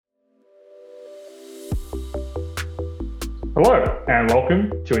Hello, and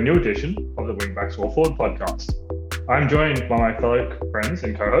welcome to a new edition of the Wingbacks War Forward podcast. I'm joined by my fellow friends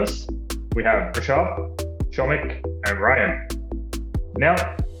and co-hosts. We have Rashad, Shomik, and Ryan. Now,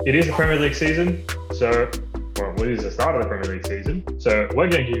 it is the Premier League season, it is the start of the Premier League season, so we're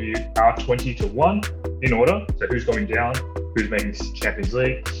going to give you our 20 to 1 in order. So who's going down, who's making Champions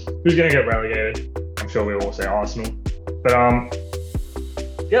League, who's going to get relegated. I'm sure we'll all say Arsenal. But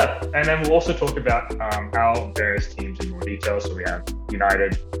and then we'll also talk about our various teams in more detail. So we have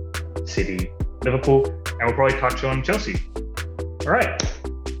United, City, Liverpool, and we'll probably touch on Chelsea. All right,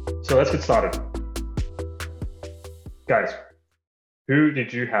 so let's get started. Guys, who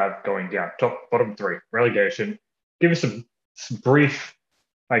did you have going down? Top, bottom three, relegation. Give us some brief,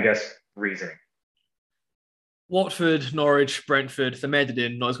 reasoning. Watford, Norwich, Brentford, they made it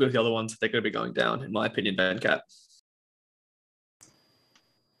in. Not as good as the other ones. They're going to be going down, in my opinion, Ben Cat.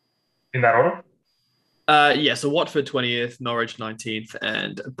 In that order? So Watford 20th, Norwich 19th,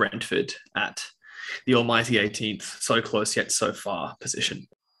 and Brentford at the almighty 18th. So close yet so far position.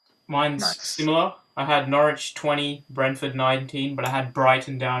 Mine's similar. I had Norwich 20, Brentford 19, but I had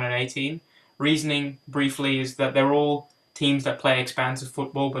Brighton down at 18. Reasoning, briefly, is that they're all teams that play expansive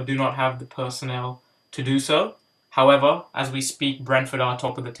football but do not have the personnel to do so. However, as we speak, Brentford are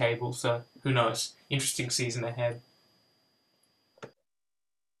top of the table, so who knows? Interesting season ahead.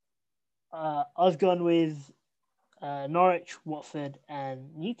 I've gone with Norwich, Watford,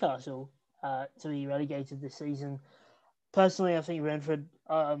 and Newcastle to be relegated this season. Personally, I think Brentford,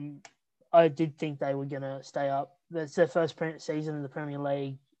 I did think they were going to stay up. It's their first season in the Premier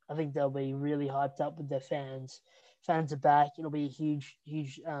League. I think they'll be really hyped up with their fans. Fans are back. It'll be a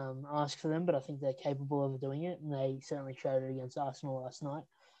huge ask for them, but I think they're capable of doing it, and they certainly showed it against Arsenal last night.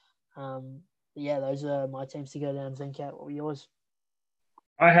 Those are my teams to go down. Venkat, what were yours?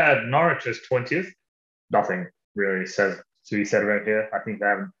 I had Norwich as 20th. Nothing really says to be said about here. I think they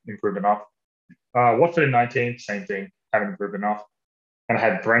haven't improved enough. Watford in 19th, same thing, haven't improved enough. And I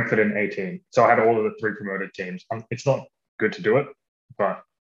had Brentford in 18. So I had all of the three promoted teams. It's not good to do it, but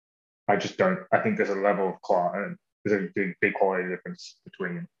I just don't. I think there's a level of class, and there's a big quality difference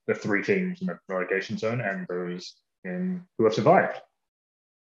between the three teams in the relegation zone and those who have survived.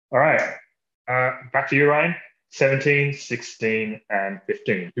 All right, back to you, Ryan. 17, 16, and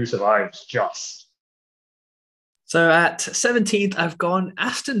 15. Who survives just? So at 17th, I've gone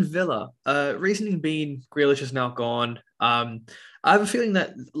Aston Villa. Reasoning being Grealish is now gone. I have a feeling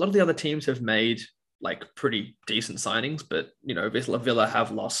that a lot of the other teams have made pretty decent signings, but Villa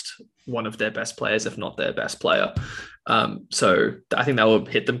have lost one of their best players, if not their best player. So I think that will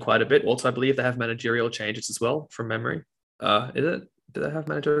hit them quite a bit. Also, I believe they have managerial changes as well, from memory. Is it? Do they have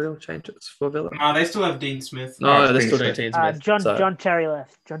managerial changes for Villa? No, they still have Dean Smith. No, they're still doing Dean Smith. John Terry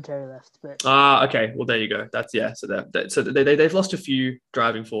left. But okay. Well, there you go. So they've lost a few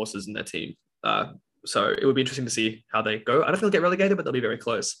driving forces in their team. So it would be interesting to see how they go. I don't think they'll get relegated, but they'll be very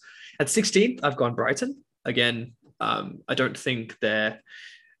close. At 16th, I've gone Brighton. Again, I don't think they're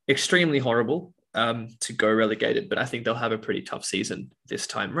extremely horrible to go relegated, but I think they'll have a pretty tough season this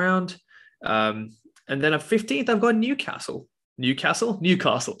time round. And then at 15th, I've got Newcastle.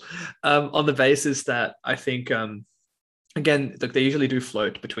 On the basis that I think, again, they usually do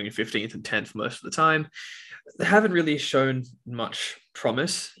float between 15th and 10th most of the time. They haven't really shown much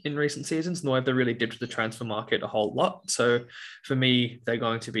promise in recent seasons, nor have they really dipped the transfer market a whole lot. So for me, they're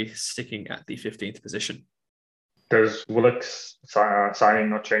going to be sticking at the 15th position. Does Willock's signing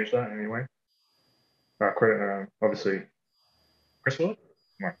not change that in any way? Obviously, Chris Willock?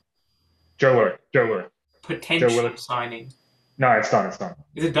 No. Joe Willock. Potential signing. No, it's done.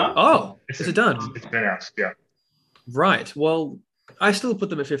 Is it done? Oh, is it done? It's been announced, yeah. Right. Well, I still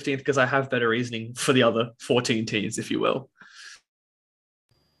put them at 15th because I have better reasoning for the other 14 teams, if you will.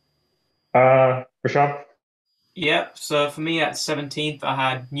 Rashad? Yeah, so for me at 17th, I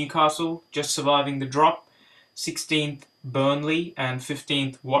had Newcastle just surviving the drop. 16th, Burnley, and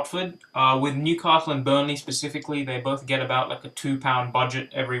 15th, Watford. With Newcastle and Burnley specifically, they both get about a £2 budget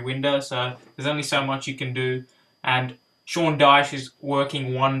every window, so there's only so much you can do. And Sean Dyche is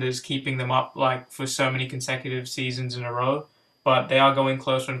working wonders, keeping them up for so many consecutive seasons in a row, but they are going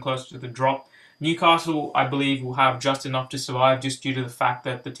closer and closer to the drop. Newcastle, I believe, will have just enough to survive just due to the fact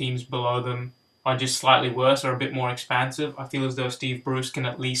that the teams below them are just slightly worse or a bit more expansive. I feel as though Steve Bruce can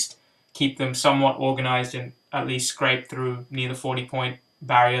at least keep them somewhat organised and at least scrape through near the 40-point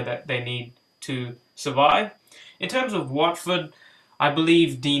barrier that they need to survive. In terms of Watford, I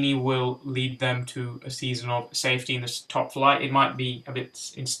believe Deeney will lead them to a season of safety in the top flight. It might be a bit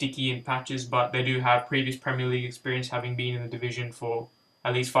sticky in patches, but they do have previous Premier League experience, having been in the division for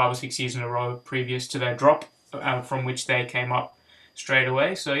at least 5 or 6 years in a row previous to their drop. from which they came up straight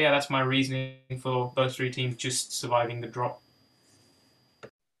away. So yeah, that's my reasoning for those three teams just surviving the drop.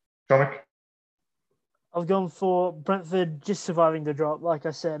 Dominic? I've gone for Brentford just surviving the drop. Like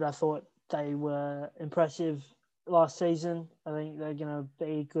I said, I thought they were impressive last season. I think they're going to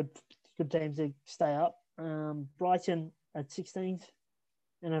be a good team to stay up. Brighton at 16th,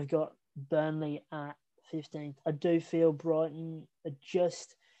 and I've got Burnley at 15th. I do feel Brighton are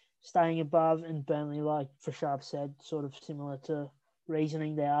just staying above, and Burnley, like Frashab said, sort of similar to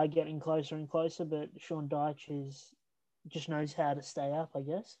reasoning. They are getting closer and closer, but Sean Dyche just knows how to stay up, I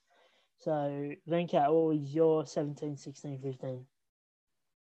guess. So, Venkat, what was your 17, 16, 15?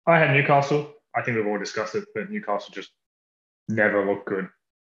 I had Newcastle. I think we've all discussed it, but Newcastle just never looked good,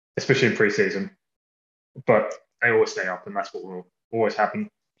 especially in pre-season. But they always stay up, and that's what will always happen.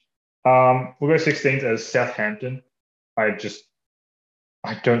 We'll go 16th as Southampton. I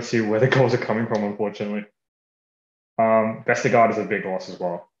don't see where the goals are coming from, unfortunately. Vestergaard is a big loss as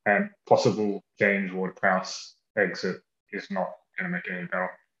well, and possible James Ward-Prowse exit is not going to make it any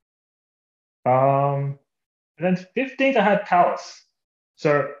better. And then 15th, I had Palace.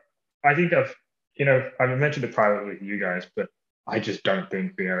 So I think I've mentioned it privately with you guys, but I just don't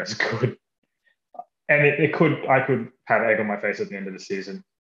think Vieira is good. And I could have egg on my face at the end of the season.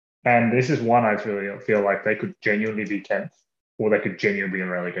 And this is one I really feel like they could genuinely be 10th, or they could genuinely be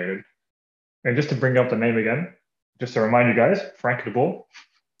relegated. And just to bring up the name again, just to remind you guys, Frank de Boer,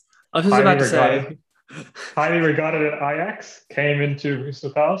 I was just about to say, highly regarded at Ajax, came into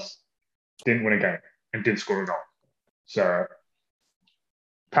Crystal Palace, didn't win a game, and didn't score a goal. So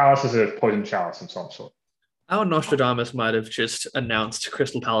Palace is a poison chalice of some sort. our Nostradamus might have just announced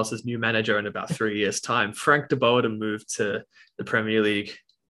Crystal Palace's new manager in about 3 years' time. Frank de Boer to move to the Premier League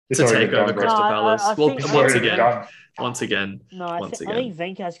to take over Crystal Palace. Once again. I think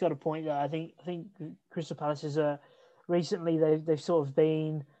Venkat's got a point there. I think Crystal Palace is recently they've sort of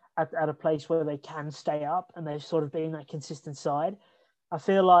been at a place where they can stay up, and they've sort of been that consistent side. I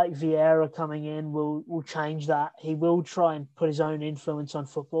feel like Vieira coming in will change that. He will try and put his own influence on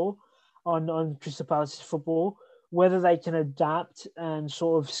football, on Crystal Palace's football. Whether they can adapt and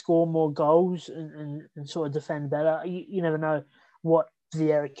sort of score more goals and sort of defend better, you never know what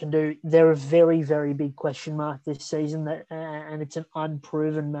Vieira can do. They're a very, very big question mark this season, and it's an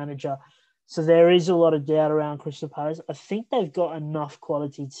unproven manager. So there is a lot of doubt around Crystal Palace. I think they've got enough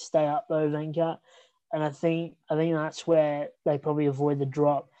quality to stay up though, Venkat. And I think that's where they probably avoid the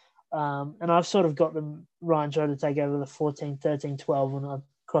drop. And I've sort of got them, Ryan, trying to take over the 14, 13, 12, and I'll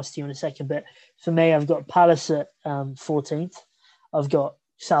cross to you in a second. But for me, I've got Palace at 14th. I've got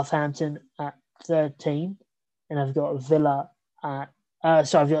Southampton at 13. And I've got Villa at...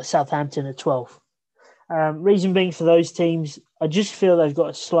 I've got Southampton at 12. Reason being for those teams, I just feel they've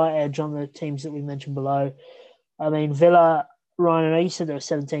got a slight edge on the teams that we mentioned below. I mean, Villa... Ryan, I know you said they were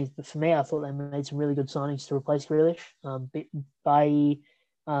 17th, but for me, I thought they made some really good signings to replace Grealish. Leon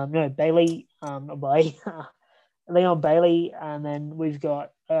Bailey, and then we've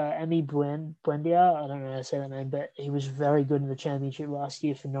got Emi Buendia. I don't know how to say that name, but he was very good in the Championship last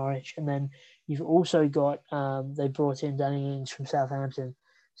year for Norwich. And then you've also got they brought in Danny Ings from Southampton,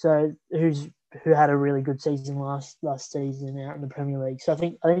 so who had a really good season last season out in the Premier League. So I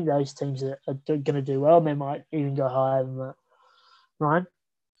think those teams are going to do well, and they might even go higher than that. Ryan?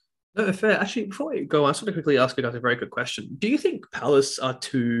 No, fair. Actually, before we go, I just want to quickly ask you guys a very good question. Do you think Palace are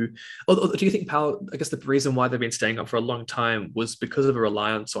too... Or do you think Palace... I guess the reason why they've been staying up for a long time was because of a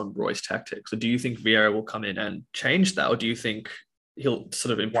reliance on Roy's tactics. Or do you think Vieira will come in and change that? Or do you think he'll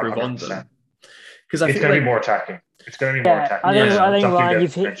sort of improve 100%. On them? Because it's going to be more attacking. It's going to be more attacking. I think Ryan,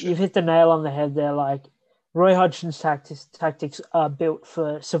 you've hit the nail on the head there. Like, Roy Hodgson's tactics are built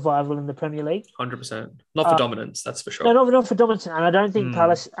for survival in the Premier League. 100%. Not for dominance, that's for sure. No, not for dominance. And I don't think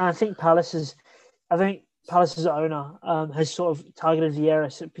Palace's owner has sort of targeted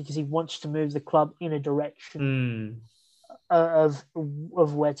Vieira because he wants to move the club in a direction of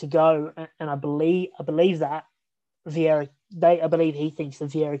where to go. And I believe that Vieira, I believe he thinks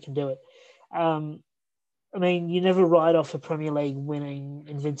that Vieira can do it. I mean, you never write off a Premier League winning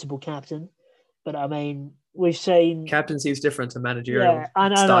invincible captain, but I mean, we've seen captaincy is different to managerial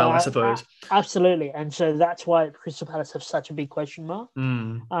style, I suppose. Absolutely, and so that's why Crystal Palace have such a big question mark.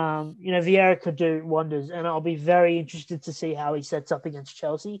 Vieira could do wonders, and I'll be very interested to see how he sets up against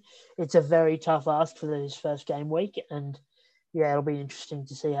Chelsea. It's a very tough ask for his first game week, and it'll be interesting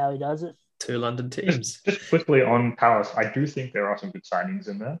to see how he does it. Two London teams. Just quickly on Palace, I do think there are some good signings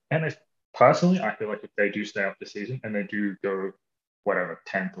in there, and personally, I feel like if they do stay up this season and they do go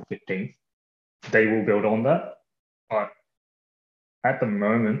 10th or 15th. They will build on that, but At the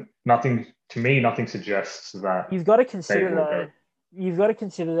moment, nothing suggests that You've got to they consider will go. though. You've got to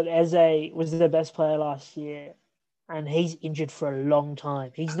consider that Eze was their best player last year, and he's injured for a long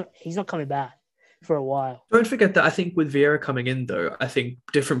time. He's not coming back for a while. Don't forget that I think with Vieira coming in, though, I think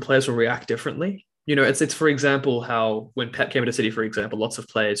different players will react differently. It's for example how when Pep came into City, for example, lots of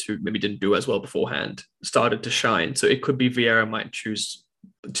players who maybe didn't do as well beforehand started to shine. So it could be Vieira might choose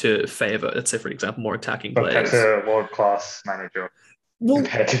to favor, let's say, for example, more attacking But players. Pep's a world-class manager Well,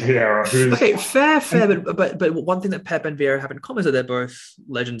 compared to Vieira, who's okay, fair, but one thing that Pep and Vieira have in common is that they're both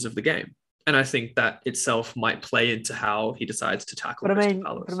legends of the game. And I think that itself might play into how he decides to tackle Crystal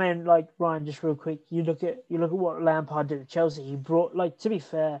Palace. Like Ryan, just real quick, you look at what Lampard did at Chelsea. He brought, like, to be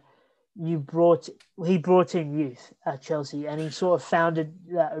fair, he brought in youth at Chelsea, and he sort of founded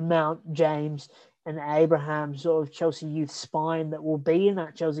that Mount James and Abraham sort of Chelsea youth spine that will be in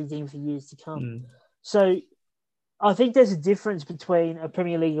that Chelsea team for years to come. So I think there's a difference between a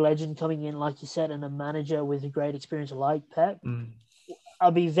Premier League legend coming in, like you said, and a manager with a great experience like Pep. I'll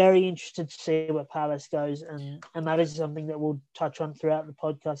be very interested to see where Palace goes, and that is something that we'll touch on throughout the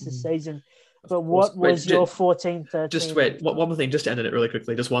podcast this season. But what was your 14-13? Just wait, one more thing, just to end it really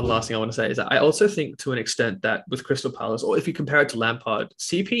quickly. Just one last thing I want to say is that I also think to an extent that with Crystal Palace, or if you compare it to Lampard,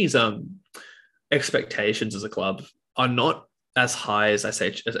 CP's expectations as a club are not as high as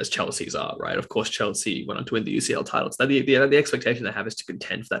as Chelsea's are, right? Of course, Chelsea went on to win the UCL titles. The expectation they have is to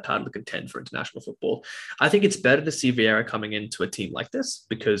contend for that title, to contend for international football. I think it's better to see Vieira coming into a team like this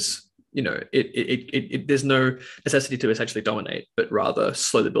because there's no necessity to essentially dominate, but rather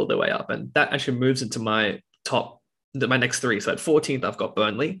slowly build their way up, and that actually moves into my next three. So at 14th, I've got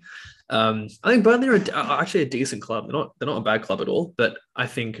Burnley. I think Burnley are actually a decent club. They're not a bad club at all, but I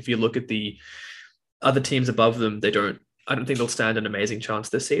think if you look at the other teams above them, I don't think they'll stand an amazing chance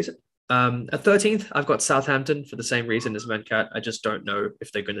this season. At 13th, I've got Southampton for the same reason as Venkat. I just don't know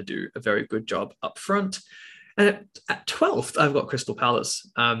if they're going to do a very good job up front. And at 12th, I've got Crystal Palace.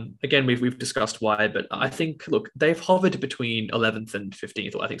 Again, we've discussed why, but I think, look, they've hovered between 11th and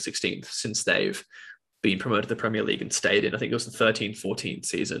 15th, or I think 16th, since they've been promoted to the Premier League and stayed in. I think it was the 13-14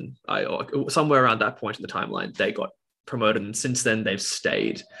 season. Somewhere around that point in the timeline, they got promoted, and since then they've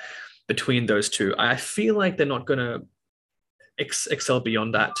stayed between those two. I feel like they're not going to excel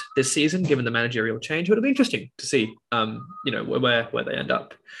beyond that this season, given the managerial change. But it'll be interesting to see, where they end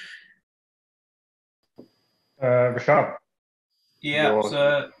up. Rashad. Yeah,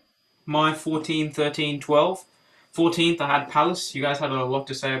 so my 14, 13, 12. 14th, I had Palace. You guys had a lot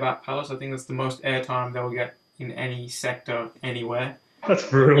to say about Palace. I think that's the most airtime they'll get in any sector anywhere. That's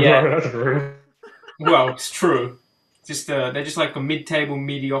brutal. Yeah. That's brutal. Well, it's true. They're just like a mid-table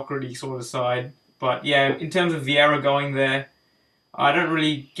mediocrity sort of side. But yeah, in terms of Vieira going there, I don't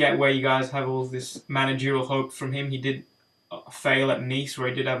really get where you guys have all this managerial hope from him. He did fail at Nice, where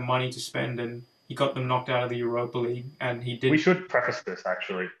he did have money to spend, and he got them knocked out of the Europa League. And he did. We should preface this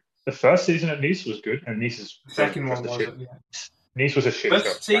actually. The first season at Nice was good, and Nice's second one was it? Yeah. Nice was a shit.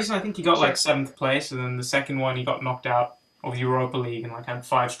 First season, I think he got like 7th place, and then the second one he got knocked out of the Europa League and had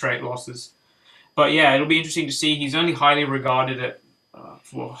 5 straight losses. But yeah, it'll be interesting to see. He's only highly regarded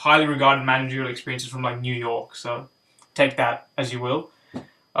for highly regarded managerial experiences from New York. So take that as you will.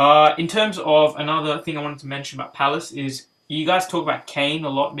 In terms of another thing I wanted to mention about Palace is you guys talk about Kane a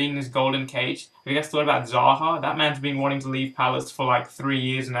lot being this golden cage. Have you guys thought about Zaha? That man's been wanting to leave Palace for 3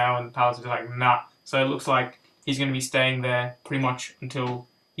 years now, and Palace is nah. So it looks like he's going to be staying there pretty much until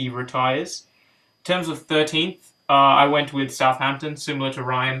he retires. In terms of 13th, I went with Southampton, similar to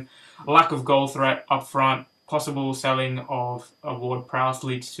Ryan. Lack of goal threat up front, possible selling of Ward-Prowse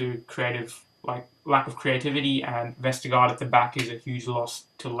leads to lack of creativity, and Vestergaard at the back is a huge loss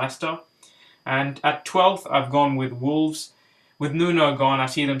to Leicester. And at 12th, I've gone with Wolves. With Nuno gone, I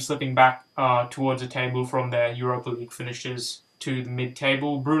see them slipping back towards the table from their Europa League finishes to the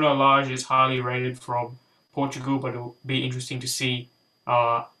mid-table. Bruno Lage is highly rated from Portugal, but it'll be interesting to see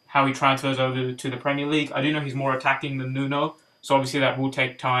how he transfers over to the Premier League. I do know he's more attacking than Nuno, so obviously that will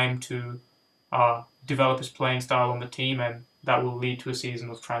take time to develop his playing style on the team, and that will lead to a season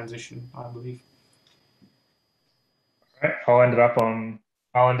of transition, I believe. Right. I'll end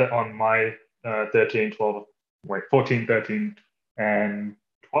it on my 13, 12, 14, 13, and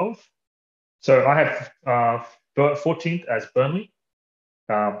 12. So I have 14th as Burnley.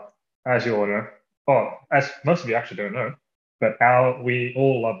 As you all know, as most of you actually don't know, but we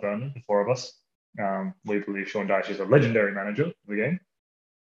all love Burnley, the 4 of us. We believe Sean Dyche is a legendary manager of the game.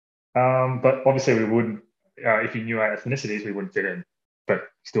 But obviously we wouldn't, if you knew our ethnicities, we wouldn't fit in, but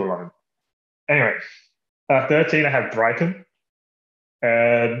still love him. Anyway, 13, I have Brighton,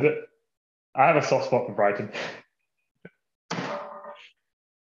 and I have a soft spot for Brighton.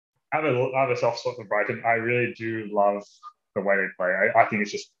 I have a soft spot for Brighton. I really do love the way they play. I think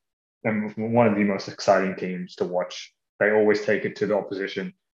it's just one of the most exciting teams to watch. They always take it to the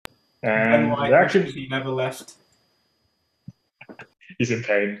opposition, Ben and they White wishes actually he never left. he's in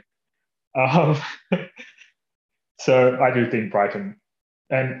pain. Um, so I do think Brighton,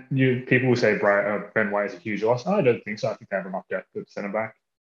 and people will say Ben White is a huge loss. I don't think so. I think they have enough depth at centre back.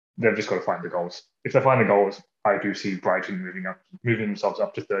 They've just got to find the goals. If they find the goals, I do see Brighton moving themselves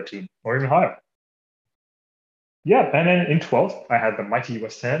up to 13 or even higher. Yeah, and then in 12th, I had the mighty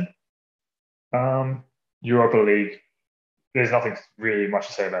West Ham. Europa League. There's nothing really much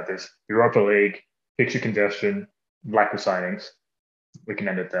to say about this. Europa League, fixture congestion, lack of signings. We can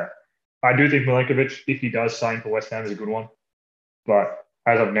end it there. I do think Milenkovic, if he does sign for West Ham, is a good one. But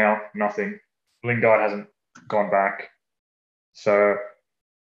as of now, nothing. Lingard hasn't gone back. So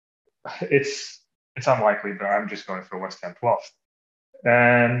it's unlikely, but I'm just going for West Ham 12th.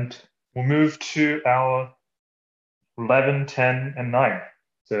 And we'll move to our 11, 10, and 9.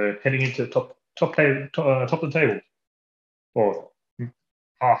 So heading into top of the table. Or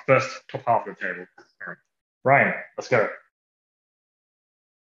top half of the table. Ryan, let's go.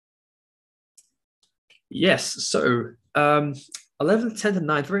 Yes. So 11th, 10th, and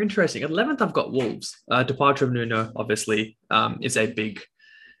 9th, very interesting. At 11th, I've got Wolves. Departure of Nuno, obviously, is a big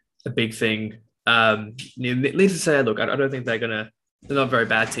thing. Needless to say, look, I don't think they're not a very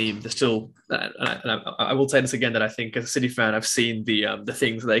bad team. They're still, I will say this again, that I think as a City fan, I've seen the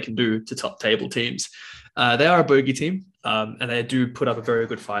things they can do to top table teams. They are a bogey team, and they do put up a very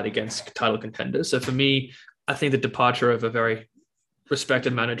good fight against title contenders. So for me, I think the departure of a very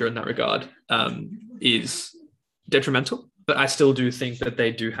respected manager in that regard is detrimental. But I still do think that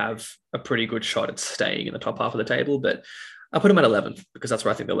they do have a pretty good shot at staying in the top half of the table. But I put them at 11th because that's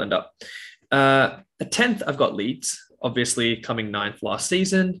where I think they'll end up. At 10th, I've got Leeds, obviously coming 9th last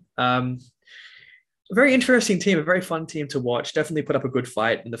season. A very interesting team, a very fun team to watch. Definitely put up a good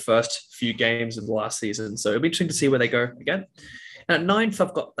fight in the first few games of the last season. So it'll be interesting to see where they go again. And at 9th,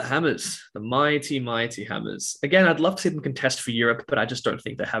 I've got the Hammers, the mighty, mighty Hammers. Again, I'd love to see them contest for Europe, but I just don't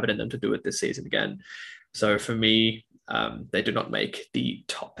think they have it in them to do it this season again. So for me, they do not make the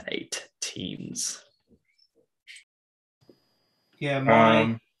top 8 teams. Yeah,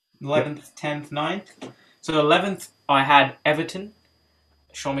 my 11th, 10th, 9th. So 11th, I had Everton.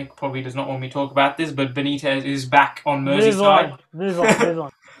 Shomik probably does not want me to talk about this, but Benitez is back on Merseyside. Move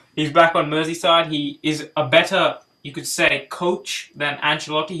on. He's back on Merseyside. He is a better, you could say, coach than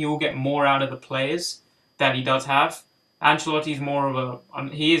Ancelotti. He will get more out of the players that he does have. Ancelotti is more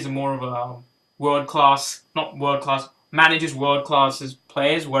of a world-class, not world-class, manages world-class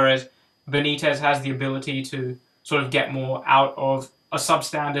players, whereas Benitez has the ability to sort of get more out of a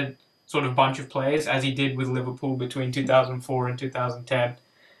substandard sort of bunch of players, as he did with Liverpool between 2004 and 2010.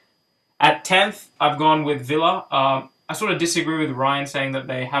 At 10th, I've gone with Villa. I sort of disagree with Ryan saying that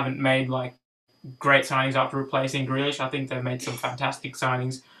they haven't made like great signings after replacing Grealish. I think they've made some fantastic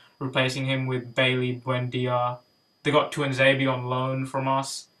signings, replacing him with Bailey, Buendia. They got Tuanzebe on loan from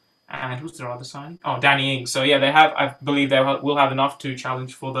us. And who's their other signing? Oh, Danny Ings. So yeah, I believe they will have enough to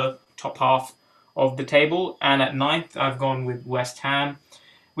challenge for the top half of the table. And at 9th, I've gone with West Ham.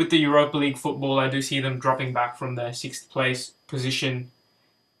 With the Europa League football, I do see them dropping back from their 6th place position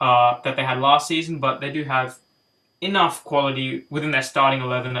that they had last season, but they do have enough quality within their starting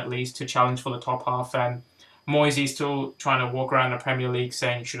 11 at least to challenge for the top half. And Moisey's still trying to walk around the Premier League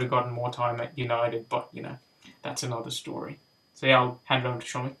saying he should have gotten more time at United, but that's another story. So yeah, I'll hand it over to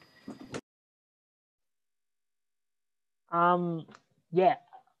Shomik. Yeah,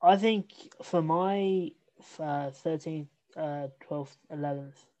 I think for my 13th, 12th,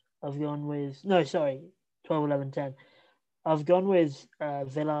 11th, I've gone with 12, 11, 10. I've gone with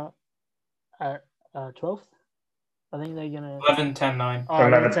Villa at 12th. I think they're going to... 11, 10, 9.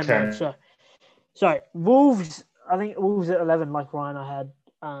 11, 10. 9. Sorry. Wolves, I think Wolves at 11, like Ryan, I had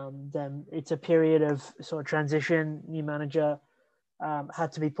them. It's a period of sort of transition, new manager,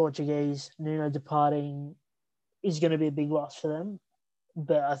 had to be Portuguese, Nuno departing is going to be a big loss for them.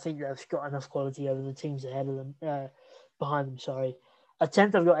 But I think they've got enough quality over the teams ahead of them, behind them, sorry. At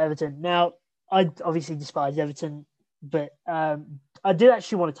 10th, I've got Everton. Now, I obviously despise Everton, but I did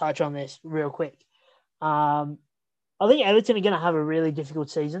actually want to touch on this real quick. I think Everton are going to have a really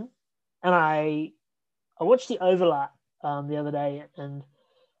difficult season. And I watched the overlap the other day, and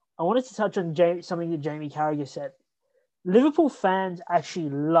I wanted to touch on something that Jamie Carragher said. Liverpool fans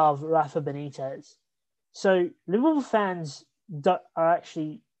actually love Rafa Benitez. So Liverpool fans are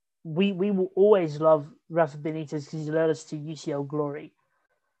actually, we will always love Rafa Benitez because he's led us to UCL glory.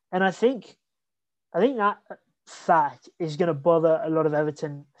 And I think that fact is going to bother a lot of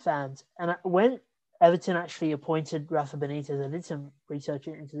Everton fans. And when Everton actually appointed Rafa Benitez, I did some research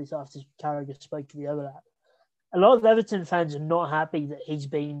into this after Carragher spoke to the overlap. A lot of Everton fans are not happy that he's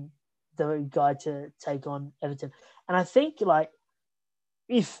been the guy to take on Everton. And I think, like,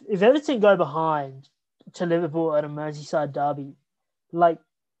 if Everton go behind to Liverpool at a Merseyside derby, like,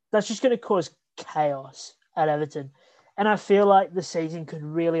 that's just going to cause chaos at Everton. And I feel like the season could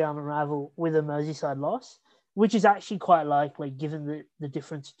really unravel with a Merseyside loss, which is actually quite likely given the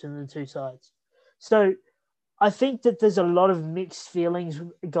difference between the two sides. So I think that there's a lot of mixed feelings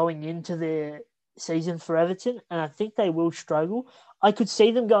going into the season for Everton, and I think they will struggle. I could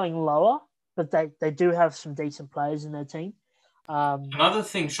see them going lower, but they do have some decent players in their team. Another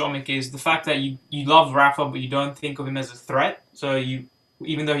thing, Shomik, is the fact that you love Rafa, but you don't think of him as a threat. So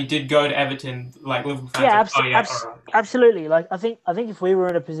even though he did go to Everton, like Liverpool fans, absolutely. Like I think if we were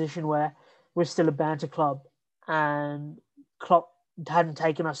in a position where we're still a banter club and Klopp hadn't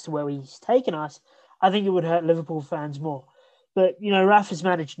taken us to where he's taken us, I think it would hurt Liverpool fans more. But, Rafa's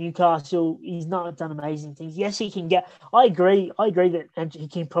managed Newcastle. He's not done amazing things. Yes, he can get... I agree that he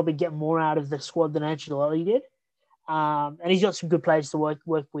can probably get more out of the squad than Ancelotti did. And he's got some good players to work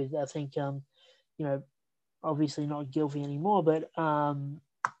with. I think, obviously not Gylfi anymore, but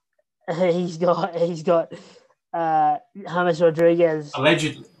he's got James Rodriguez.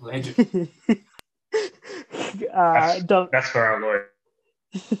 Allegedly. That's for our lawyer.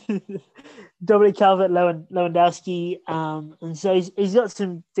 Dominic Calvert-Lewandowski, and so he's got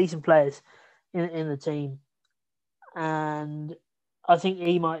some decent players in the team, and I think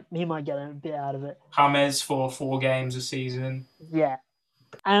he might get a bit out of it. James for 4 games a season. Yeah,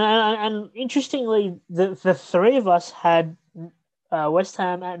 and interestingly, the three of us had West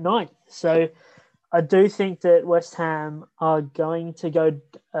Ham at 9th, so I do think that West Ham are going to go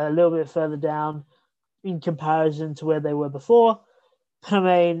a little bit further down in comparison to where they were before. I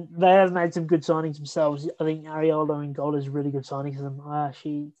mean, they have made some good signings themselves. I think Areola and Gold is a really good signing for them. I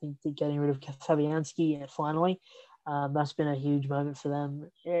actually think that getting rid of Fabianski finally, that's been a huge moment for them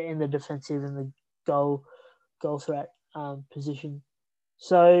in the defensive and the goal threat position.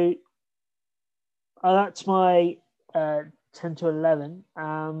 So that's my 10 to 11.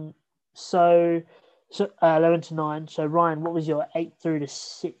 So 11 to 9. So Ryan, what was your 8 through to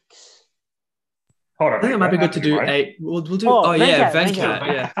 6? Hold on, I think it might be good to do 8. We'll do. Venkat.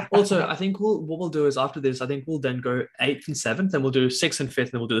 Yeah. Also, I think what we'll do is after this, I think we'll then go 8th and 7th, then we'll do 6th and 5th,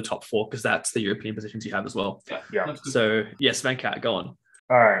 and then we'll do the top 4 because that's the European positions you have as well. Yeah. So yes, Venkat, go on.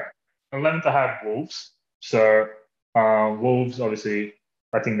 All right. 11th, I have Wolves. So Wolves, obviously,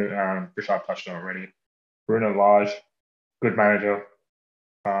 I think that Bishop touched on already. Bruno Lage, good manager.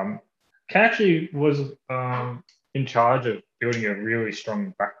 Actually was in charge of building a really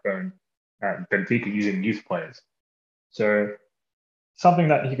strong backbone at Benfica using youth players. So something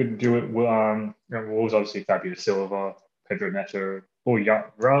that he could do it with Wolves, obviously Fabio Silva, Pedro Neto, all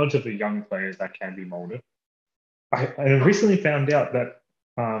relatively young players that can be molded. I recently found out that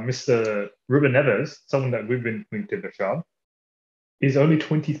Mr. Ruben Neves, someone that we've been linked to the show, is only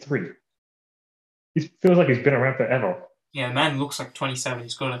 23. He feels like he's been around forever. Yeah, the man looks like 27.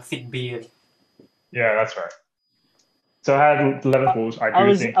 He's got a thick beard. Yeah, that's right. So I had 11 Wolves. I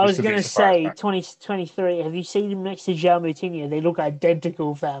was going to say 23. Have you seen him next to João Moutinho? They look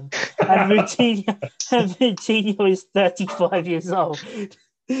identical, fam. And Moutinho is 35 years old.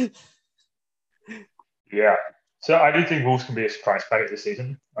 Yeah. So I do think Wolves can be a surprise packet this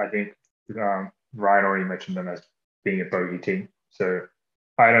season. I think Ryan already mentioned them as being a bogey team. So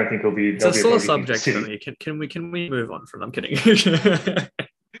I don't think it'll be. It's a sore subject for me. Can we move on from? I'm kidding.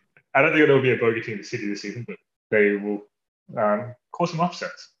 I don't think it'll be a bogey team to City this season, but they will cause some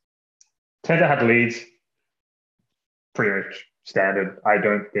upsets. 10th, I had Leeds. Pretty much standard. I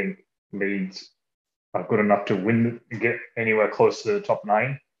don't think Leeds are good enough to get anywhere close to the top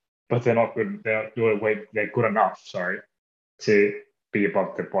 9, but they're not good. They're good enough. Sorry, to be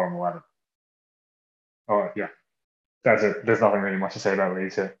above the bottom 11. Oh yeah, that's it. There's nothing really much to say about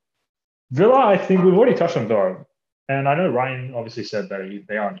Leeds here. Villa, I think we've already touched on though, and I know Ryan obviously said that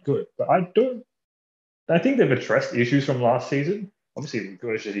they aren't good, but I think they've addressed issues from last season. Obviously, the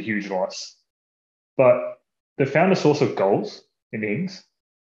Grealish is a huge loss, but they found a source of goals in innings.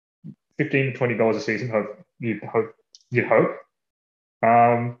 15 to 20 goals a season. You'd hope.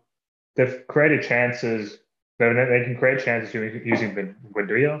 They've created chances. They can create chances using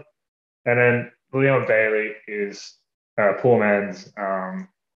Buendia, and then Leon Bailey is poor man's.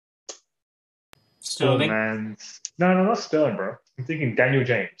 Sterling. No, not Sterling, bro. I'm thinking Daniel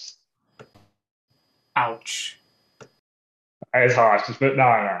James. Ouch. It's harsh, but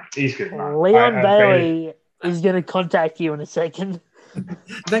no, he's good. Leon Bailey He's going to contact you in a second.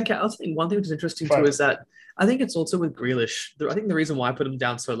 Venkat, I was thinking one thing which is interesting too is that I think it's also with Grealish. I think the reason why I put him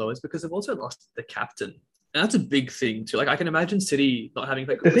down so low is because they've also lost the captain. And that's a big thing too. Like I can imagine City not having.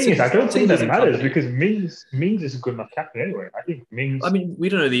 Like, the thing is, I don't think that matters company. because Mings is a good enough captain anyway. I think Mings. I mean, we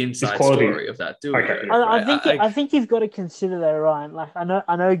don't know the inside story of that, do we? Okay, yeah. I think you've got to consider that, Ryan. Like I know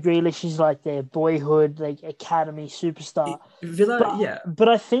Grealish is like their boyhood, like academy superstar. Villa, but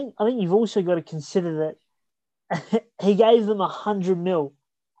I think you've also got to consider that he gave them 100 mil,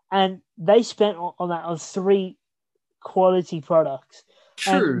 and they spent on that on 3 quality products.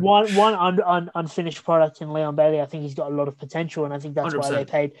 True. And one unfinished product in Leon Bailey. I think he's got a lot of potential, and I think that's 100%. Why they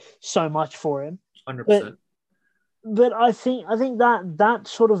paid so much for him. 100%. But I think that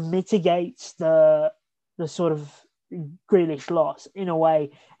sort of mitigates the sort of Grealish loss in a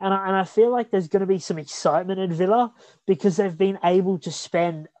way, and I feel like there's going to be some excitement at Villa because they've been able to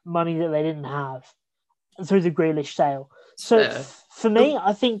spend money that they didn't have through the Grealish sale. So for me,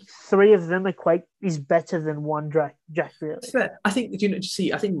 I think 3 of them is better than 1 Jack Grealish. Fair. I think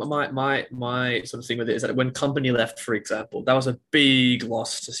I think my sort of thing with it is that when Company left, for example, that was a big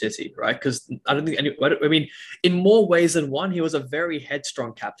loss to City, right? Because I don't think I mean, in more ways than one, he was a very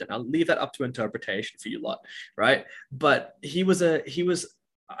headstrong captain. I'll leave that up to interpretation for you lot, right? But he was.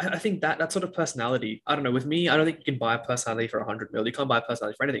 I think that sort of personality, I don't know, with me, I don't think you can buy a personality for 100 mil. You can't buy a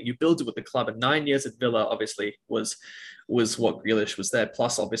personality for anything. You build it with the club. And 9 years at Villa, obviously, was what Grealish was there.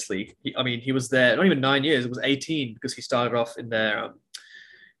 Plus, obviously, he was there, not even 9 years, it was 18 because he started off in their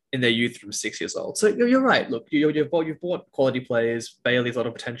youth from 6 years old. So you're right. Look, you've bought quality players. Bailey's a lot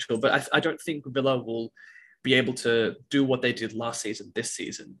of potential, but I don't think Villa will be able to do what they did last season, this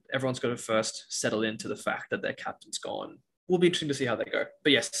season. Everyone's got to first settle into the fact that their captain's gone. Will be interesting to see how they go.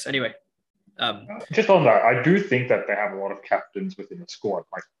 But yes, anyway. Just on that, I do think that they have a lot of captains within the squad.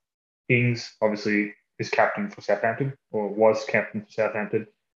 Like Ings obviously is captain for Southampton, or was captain for Southampton.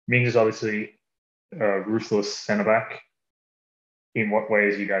 Mings is obviously a ruthless centre back. In what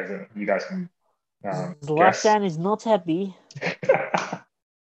ways you guys can Zlatan is not happy.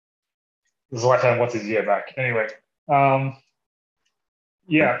 Zlatan wants his year back. Anyway,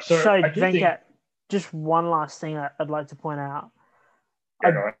 yeah. So Venkat, just one last thing I'd like to point out.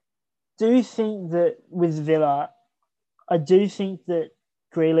 I do think that with Villa, I do think that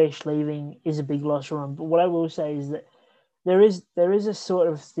Grealish leaving is a big loss for them. But what I will say is that there is a sort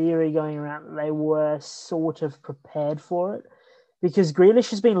of theory going around that they were sort of prepared for it because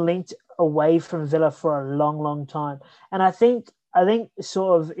Grealish has been linked away from Villa for a long, long time. And I think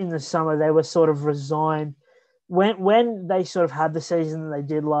sort of in the summer they were sort of resigned when they sort of had the season that they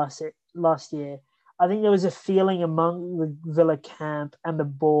did last year. I think there was a feeling among the Villa camp and the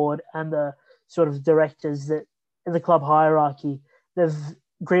board and the sort of directors that in the club hierarchy,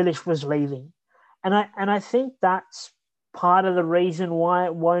 Grealish was leaving. And I think that's part of the reason why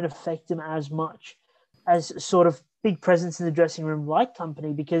it won't affect him as much as sort of big presence in the dressing room like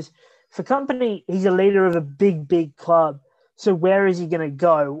Company, because for Company, he's a leader of a big, big club. So where is he going to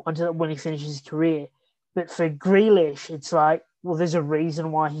go until when he finishes his career? But for Grealish, it's like, well, there's a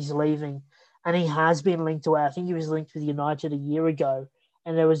reason why he's leaving. And he has been linked away. I think he was linked with United a year ago,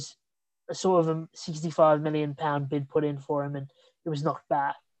 and there was a sort of a £65 million bid put in for him, and it was knocked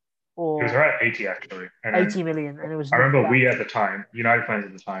back. It was around 80 actually. And 80 million, and it was. I remember we at the time, United fans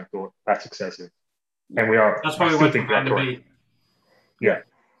at the time, thought that's excessive, and we are. That's why we went to Van der Beek. Yeah.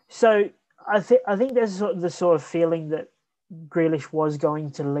 So I think there's the sort of feeling that Grealish was going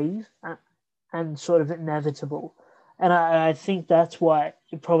to leave, and sort of inevitable. And I think that's why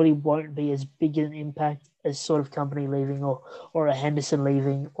it probably won't be as big an impact as sort of Company leaving or a Henderson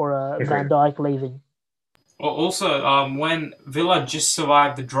leaving or a Van Dijk leaving. Well, also, when Villa just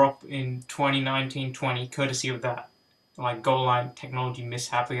survived the drop in 2019-20, courtesy of that goal line technology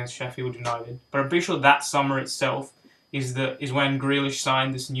mishap against Sheffield United. But I'm pretty sure that summer itself is when Grealish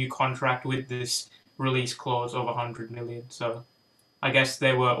signed this new contract with this release clause of 100 million. So I guess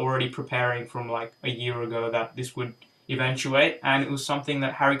they were already preparing from a year ago that this would eventuate, and it was something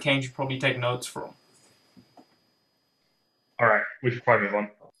that Harry Kane should probably take notes from. All right, we should probably move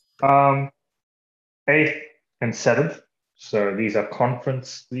on. 8th and 7th, so these are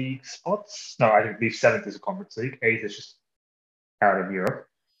Conference League spots. No, I think the 7th is a Conference League. 8th is just out of Europe.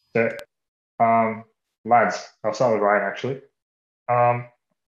 So, lads, I'll start with Ryan actually. 8th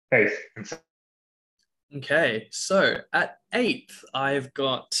and 7th. Okay, so at 8th, I've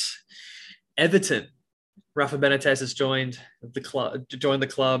got Everton. Rafa Benitez has joined the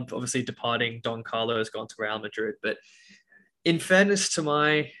club, obviously departing. Don Carlo has gone to Real Madrid. But in fairness to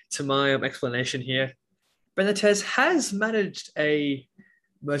my explanation here, Benitez has managed a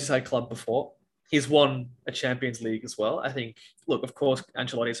Merseyside club before. He's won a Champions League as well. I think, look, of course,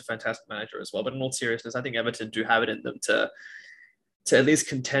 Ancelotti is a fantastic manager as well, but in all seriousness, I think Everton do have it in them to at least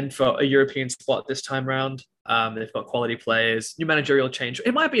contend for a European spot this time round. They've got quality players, new managerial change.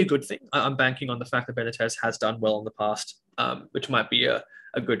 It might be a good thing. I'm banking on the fact that Benitez has done well in the past, which might be a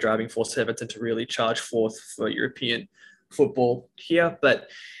good driving force to Everton to really charge forth for European football here. But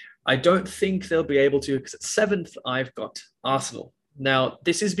I don't think they'll be able to, because at 7th, I've got Arsenal. Now,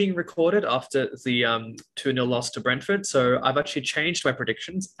 this is being recorded after the 2-0 loss to Brentford, so I've actually changed my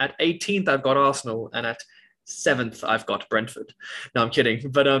predictions. At 18th, I've got Arsenal, and at 7th, I've got Brentford. No, I'm kidding.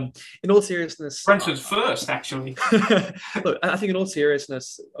 But in all seriousness... Brentford's first, actually. Look, I think in all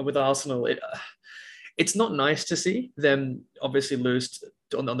seriousness, with Arsenal, it's not nice to see them obviously lose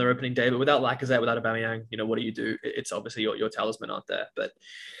on their opening day, but without Lacazette, without Aubameyang, what do you do? It's obviously your talisman aren't there. But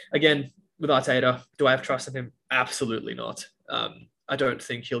again, with Arteta, do I have trust in him? Absolutely not. I don't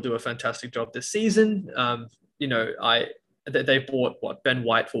think he'll do a fantastic job this season. They bought Ben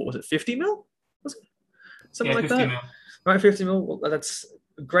White for, was it 50 mil? Was it? Something like 50 that. Mil. Right, 50 mil. Well, that's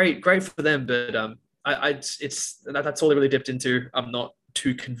great for them. But that's all they really dipped into. I'm not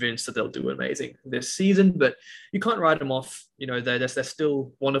too convinced that they'll do amazing this season, but you can't write them off. They're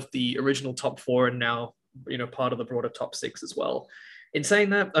still one of the original top 4 and now, part of the broader top 6 as well. In saying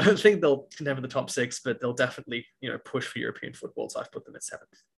that, I don't think they'll contend for the top 6, but they'll definitely, push for European football. So I've put them at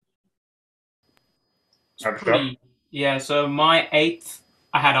 7th. Yeah, so my 8th,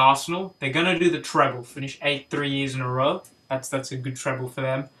 I had Arsenal. They're going to do the treble, finish 8th 3 years in a row. That's a good treble for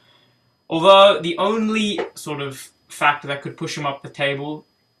them. Although the only sort of factor that could push them up the table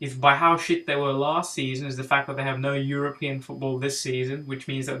is by how shit they were last season is the fact that they have no European football this season, which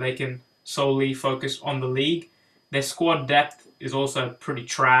means that they can solely focus on the league. Their squad depth is also pretty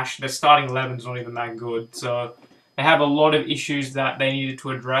trash. Their starting 11 is not even that good. So they have a lot of issues that they needed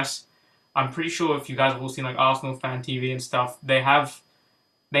to address. I'm pretty sure if you guys have all seen like Arsenal Fan TV and stuff, they had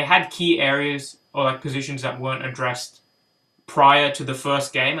key areas or like positions that weren't addressed prior to the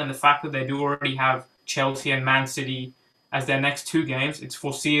first game. And the fact that they do already have Chelsea and Man City as their next 2 games, it's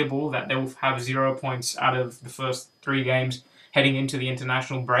foreseeable that they will have 0 points out of the first 3 games heading into the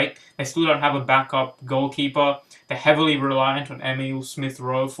international break. They still don't have a backup goalkeeper. They're heavily reliant on Emile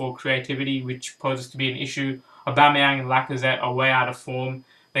Smith-Rowe for creativity, which poses to be an issue. Aubameyang and Lacazette are way out of form.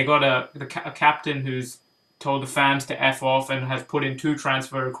 They got a captain who's told the fans to F off and has put in 2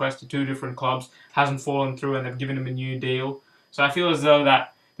 transfer requests to 2 different clubs, hasn't fallen through, and they've given him a new deal. So I feel as though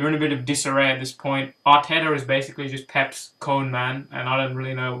that they're in a bit of disarray at this point. Arteta is basically just Pep's cone man, and I don't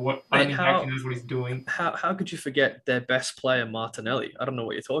really know I don't think he actually knows what he's doing. How could you forget their best player, Martinelli? I don't know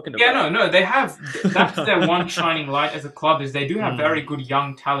what you're talking about. Yeah, no, they have. That's their one shining light as a club is they do have very good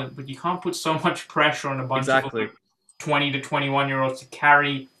young talent, but you can't put so much pressure on a bunch of 20 to 21-year-olds to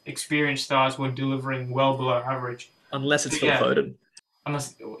carry experienced stars who are delivering well below average. Unless it's Phil Foden.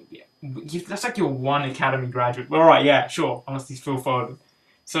 That's like your one academy graduate. All right, yeah, sure. Unless he's Phil Foden.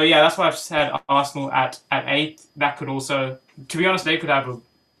 So yeah, that's why I've said Arsenal at 8th. That could also, to be honest, they could have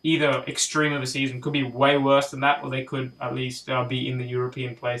either extreme of a season, could be way worse than that, or they could at least be in the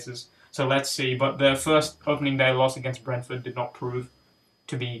European places. So let's see. But the first opening day loss against Brentford did not prove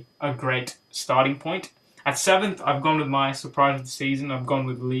to be a great starting point. At 7th, I've gone with my surprise of the season. I've gone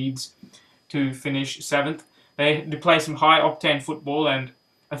with Leeds to finish 7th. They play some high-octane football, and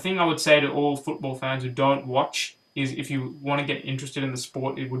a thing I would say to all football fans who don't watch is if you want to get interested in the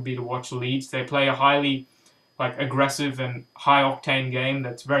sport, it would be to watch Leeds. They play a highly aggressive and high-octane game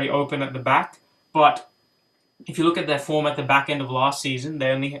that's very open at the back. But if you look at their form at the back end of last season,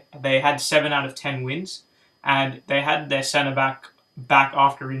 they had 7 out of 10 wins, and they had their centre-back back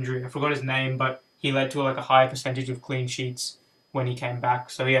after injury. I forgot his name, but he led to a higher percentage of clean sheets when he came back.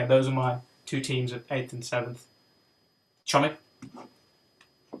 So yeah, those are my 2 teams at 8th and 7th. Chomik?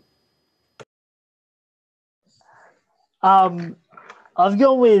 I've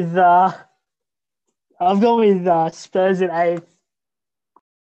gone with Spurs at 8th.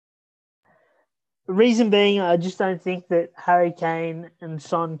 Reason being, I just don't think that Harry Kane and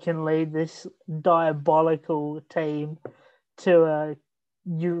Son can lead this diabolical team to a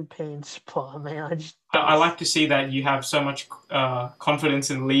European spot. I mean, I like to see that you have so much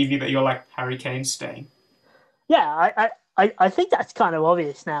confidence in Levy that you're like Harry Kane's staying. Yeah, I think that's kind of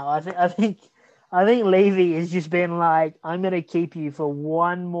obvious now. I think Levy has just been like, I'm going to keep you for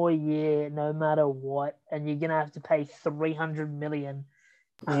 1 more year, no matter what, and you're going to have to pay $300 million.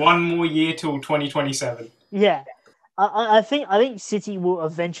 1 more year till 2027. Yeah, I think City will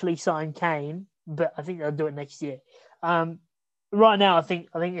eventually sign Kane, but I think they'll do it next year. Right now, I think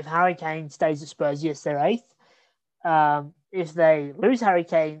if Harry Kane stays at Spurs, yes, they're 8th. If they lose Harry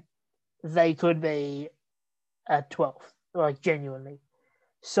Kane, they could be at 12th, like genuinely.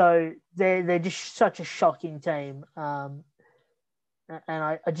 So they're just such a shocking team, and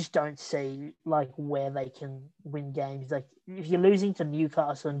I just don't see like where they can win games. Like if you're losing to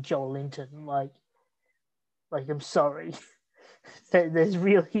Newcastle and Joel Linton, like I'm sorry, there's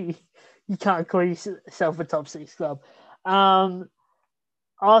really you can't call yourself a top 6 club.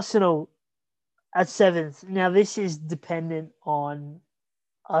 Arsenal at 7th. Now this is dependent on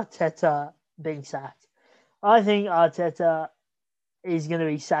Arteta being sacked. I think Arteta is going to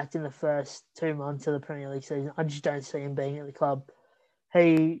be sacked in the first 2 months of the Premier League season. I just don't see him being at the club.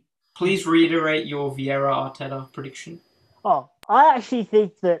 Please reiterate your Vieira Arteta prediction. I actually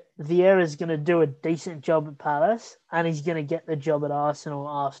think that Vieira is going to do a decent job at Palace and he's going to get the job at Arsenal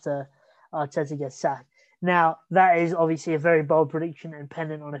after Arteta gets sacked. Now, that is obviously a very bold prediction and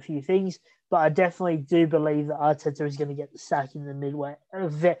dependent on a few things, but I definitely do believe that Arteta is going to get the sack in the midway.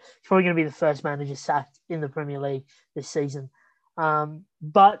 He's probably going to be the first manager sacked in the Premier League this season.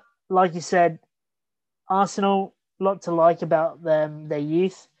 But like you said, Arsenal, a lot to like about them, their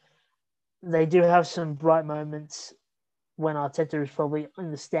youth. They do have some bright moments when Arteta is probably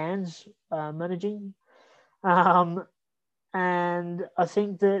in the stands managing. And I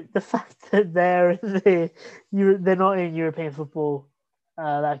think that the fact that they're not in European football,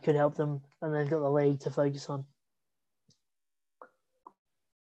 that could help them, and they've got the league to focus on.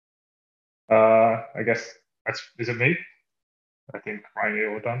 I guess is it me? I think Ryan,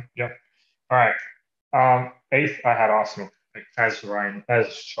 you're all done. Yeah. All right. 8th, I had Arsenal, as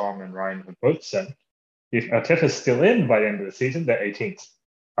Sean and Ryan have both said. If Arteta's still in by the end of the season, they're 18th.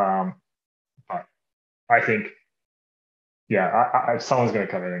 But I think, someone's going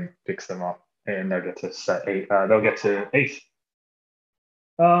to come in and fix them up, and they'll get to set 8. They'll get to 8th.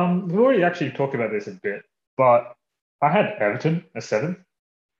 We've already actually talked about this a bit, but I had Everton as 7th,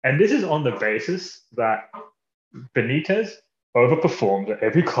 and this is on the basis that Benitez overperformed at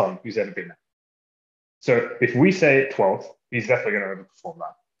every club he's ever been at. So if we say 12th, he's definitely going to overperform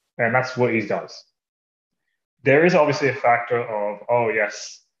that, and that's what he does. There is obviously a factor of,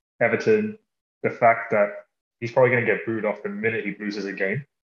 Everton, the fact that he's probably going to get booed off the minute he loses a game.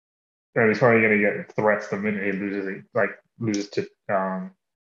 And he's probably going to get threats the minute he loses to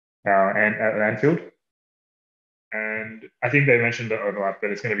Anfield. And I think they mentioned the overlap, but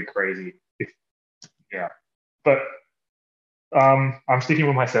it's going to be crazy. But I'm sticking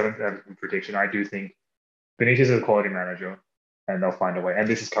with my 7th Everton prediction. I do think Benitez is a quality manager, and they'll find a way. And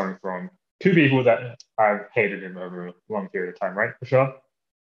this is coming from 2 people that I've hated him over a long period of time, right, for sure?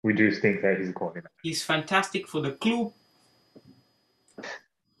 We do think that he's a quality manager. He's fantastic for the club.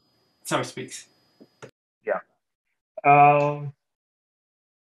 Sorry, speaks. Yeah. So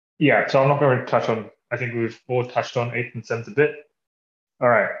I'm not going to touch on, I think we've all touched on 8th and 7th a bit. All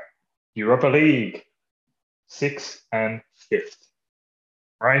right. Europa League, 6th and 5th.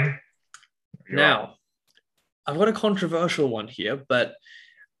 Right? Now, I've got a controversial one here, but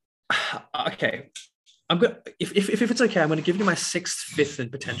okay. I'm going. If it's okay, I'm going to give you my 6th, 5th,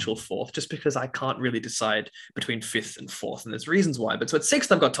 and potential 4th, just because I can't really decide between 5th and 4th, and there's reasons why. But so at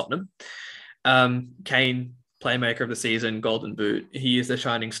 6th, I've got Tottenham. Kane, playmaker of the season, Golden Boot. He is the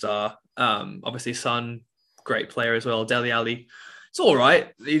shining star. Obviously, Son, great player as well. Dele Alli, it's all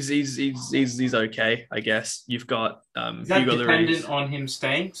right. He's okay, I guess. You've got Is that Hugo dependent Lloris on him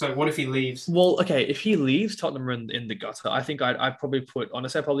staying? So what if he leaves? Well, okay, if he leaves, Tottenham are in the gutter. I think I'd probably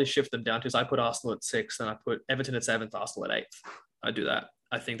I'd probably shift them down to, so I put Arsenal at 6th and I put Everton at 7th, Arsenal at 8th. I'd do that.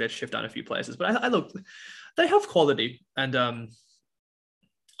 I think they'd shift down a few places. But I look, they have quality. And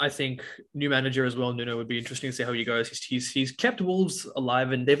I think new manager as well, Nuno, would be interesting to see how he goes. He's kept Wolves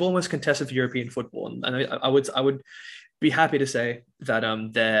alive, and they've almost contested for European football. And I would be happy to say that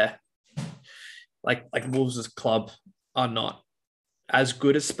they're like Wolves as club are not as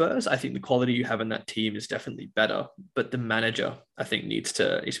good as Spurs. I think the quality you have in that team is definitely better, but the manager, I think, needs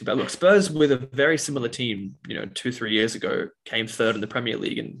to be better. Look, Spurs with a very similar team, 2-3 years ago, came 3rd in the Premier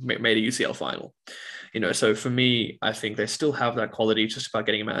League and made a UCL final. So for me, I think they still have that quality. It's just about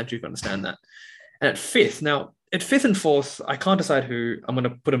getting a manager who can understand that. And at 5th, now at 5th and 4th, I can't decide who I'm going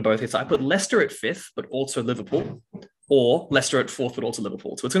to put them both here. So I put Leicester at 5th, but also Liverpool, or Leicester at 4th, but also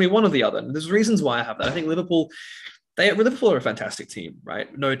Liverpool. So it's going to be one or the other. And there's reasons why I have that. I think Liverpool are a fantastic team,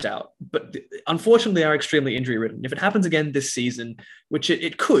 right? No doubt. But unfortunately, they are extremely injury-ridden. If it happens again this season, which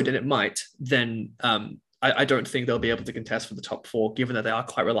it could and it might, then I don't think they'll be able to contest for the top 4, given that they are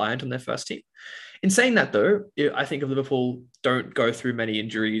quite reliant on their first team. In saying that, though, I think if Liverpool don't go through many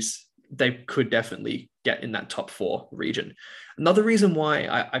injuries, they could definitely get in that top 4 region. Another reason why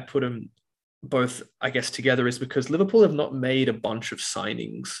I put them both, I guess, together is because Liverpool have not made a bunch of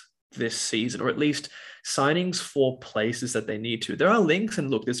signings this season, or at least signings for places that they need to. There are links, and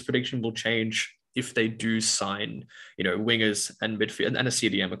look, this prediction will change if they do sign, wingers and midfield and a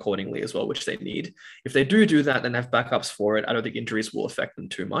CDM accordingly as well, which they need. If they do that, then have backups for it. I don't think injuries will affect them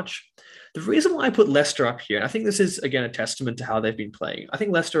too much. The reason why I put Leicester up here, and I think this is, again, a testament to how they've been playing. I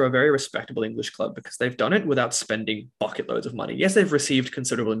think Leicester are a very respectable English club because they've done it without spending bucket loads of money. Yes, they've received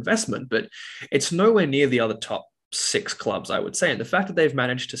considerable investment, but it's nowhere near the other top 6 clubs, I would say. And the fact that they've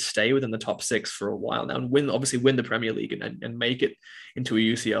managed to stay within the top 6 for a while now and win the Premier League and make it into a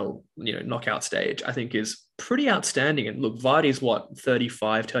UCL, knockout stage, I think is pretty outstanding. And look, Vardy's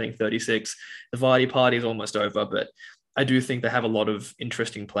 35, turning 36. The Vardy party is almost over, but I do think they have a lot of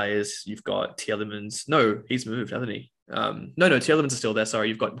interesting players. You've got Tielemans. No, he's moved, hasn't he? No, Tielemans is still there. Sorry,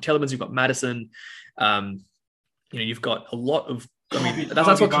 you've got Tielemans, you've got Madison. You've got a lot of.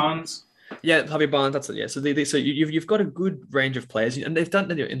 That's what Barnes. Yeah, Javier Barnes. That's it. Yeah. So you've got a good range of players, and they've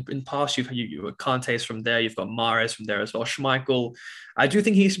done in past. You've Kante's from there. You've got Mahrez from there as well. Schmeichel. I do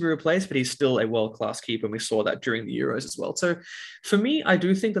think he needs to be replaced, but he's still a world-class keeper, and we saw that during the Euros as well. So for me, I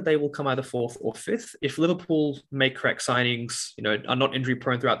do think that they will come either 4th or 5th. If Liverpool make correct signings, are not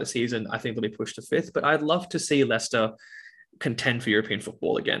injury-prone throughout the season, I think they'll be pushed to 5th. But I'd love to see Leicester contend for European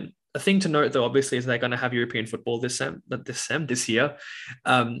football again. A thing to note, though, obviously, is they're going to have European football this year,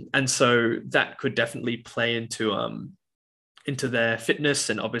 and so that could definitely play into their fitness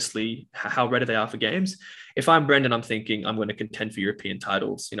and obviously how ready they are for games. If I'm Brendan, I'm thinking I'm going to contend for European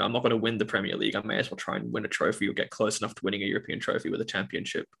titles. I'm not going to win the Premier League. I may as well try and win a trophy or get close enough to winning a European trophy with a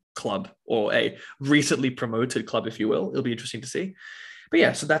championship club or a recently promoted club, if you will. It'll be interesting to see. But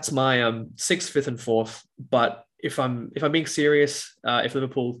yeah, so that's my 6th, 5th, and 4th. But if I'm being serious, if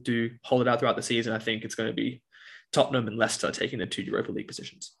Liverpool do hold it out throughout the season, I think it's going to be Tottenham and Leicester taking the 2 Europa League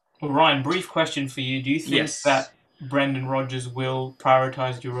positions. Well, Ryan, brief question for you. Do you think that Brendan Rodgers will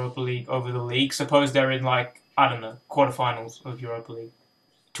prioritise Europa League over the league? Suppose they're in, quarterfinals of Europa League.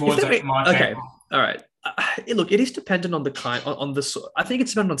 Towards March. Okay, all right. Look, it is dependent on the I think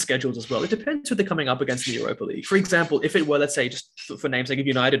it's dependent on schedules as well. It depends who they're coming up against in the Europa League. For example, if it were, let's say, just for names, like if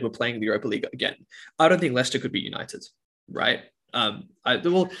United were playing the Europa League again, I don't think Leicester could beat United, right?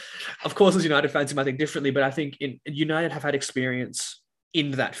 Of course, as United fans, you might think differently, but I think United have had experience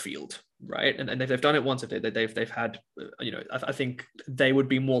in that field, right? And they've done it once. They've had, I think they would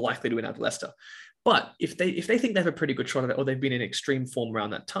be more likely to win out of Leicester. But if they think they have a pretty good shot at it, or they've been in extreme form around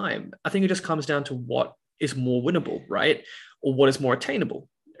that time, I think it just comes down to what is more winnable, right? Or what is more attainable,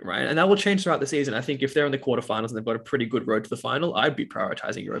 right? And that will change throughout the season. I think if they're in the quarterfinals and they've got a pretty good road to the final, I'd be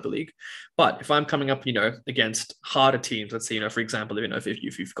prioritizing Europa League. But if I'm coming up, against harder teams, let's say, for example,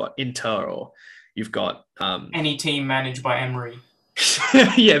 if you've got Inter or you've got any team managed by Emery.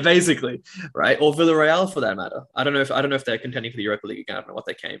 Yeah, basically, right? Or Villarreal, for that matter. I don't know if they're contending for the Europa League again. I don't know what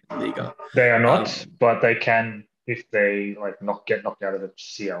they came in the Liga. They are not, but they can if they get knocked out of the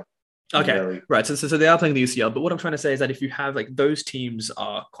CL. Okay, right. So they are playing the UCL. But what I'm trying to say is that if you have those teams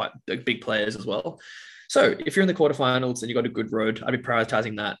are quite big players as well. So if you're in the quarterfinals and you've got a good road, I'd be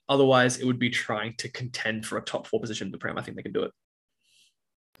prioritizing that. Otherwise, it would be trying to contend for a top 4 position in the Prem. I think they can do it.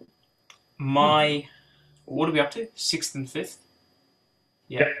 What are we up to? 6th and 5th?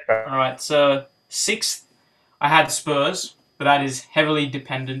 Yeah. All right. So 6th, I had Spurs, but that is heavily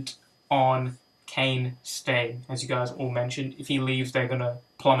dependent on Kane staying, as you guys all mentioned. If he leaves, they're going to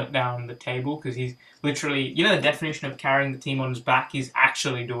plummet down the table because he's literally, the definition of carrying the team on his back, he's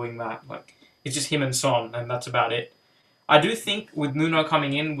actually doing that. It's just him and Son, and that's about it. I do think with Nuno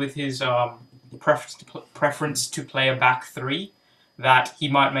coming in with his preference to play a back 3, that he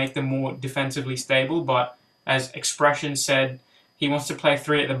might make them more defensively stable, but as Expression said, he wants to play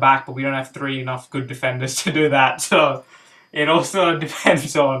 3 at the back, but we don't have enough good defenders to do that. So it also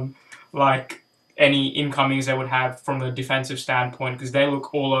depends on any incomings they would have from a defensive standpoint, because they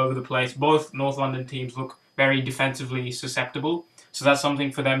look all over the place. Both North London teams look very defensively susceptible. So that's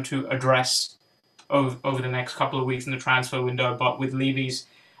something for them to address over the next couple of weeks in the transfer window. But with Levy's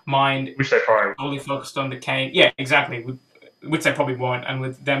mind only focused on the Kane, yeah, exactly, which they probably won't, and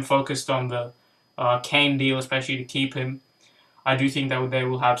with them focused on the Kane deal, especially to keep him, I do think that they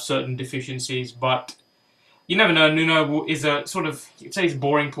will have certain deficiencies, but you never know. Nuno is a sort of, you'd say he's a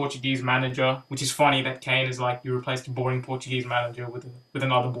boring Portuguese manager, which is funny that Kane is you replaced a boring Portuguese manager with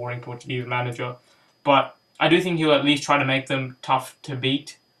another boring Portuguese manager. But I do think he'll at least try to make them tough to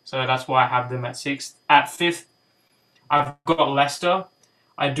beat. So that's why I have them at 6th. At 5th, I've got Leicester.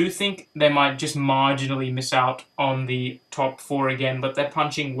 I do think they might just marginally miss out on the top 4 again, but they're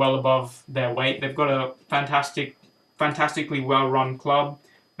punching well above their weight. They've got a fantastically well-run club.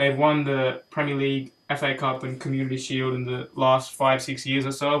 They've won the Premier League FA Cup and Community Shield in the last 5-6 years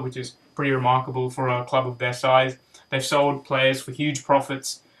or so, which is pretty remarkable for a club of their size. They've sold players for huge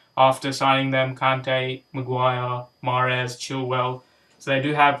profits after signing them: Kante, Maguire, Mahrez, Chilwell. So they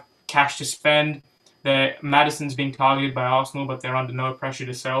do have cash to spend. Madison's being targeted by Arsenal, but they're under no pressure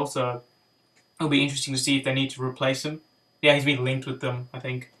to sell. So it'll be interesting to see if they need to replace him. Yeah, he's been linked with them, I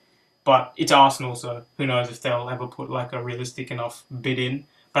think. But it's Arsenal, so who knows if they'll ever put like a realistic enough bid in.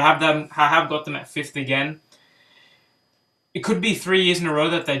 But I have got them at fifth again. It could be 3 years in a row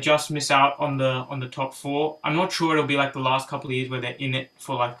that they just miss out on the top four. I'm not sure it'll be like the last couple of years where they're in it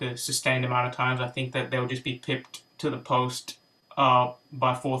for like a sustained amount of times. I think that they'll just be pipped to the post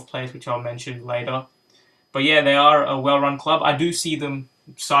by fourth place, which I'll mention later. But yeah, they are a well-run club. I do see them.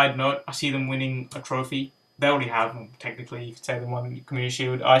 Side note: I see them winning a trophy. They already have them. Technically, you could say they won the Community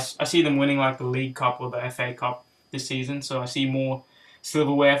Shield. I see them winning like the League Cup or the FA Cup this season. So I see more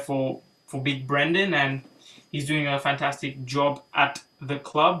silverware for Big Brendan, and he's doing a fantastic job at the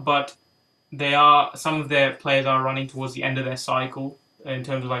club. But some of their players are running towards the end of their cycle in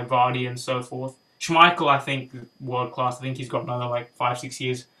terms of like Vardy and so forth. Schmeichel, I think, world class. I think he's got another like 5-6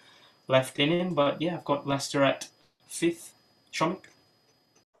 years left in him. But yeah, I've got Leicester at fifth. Shomik?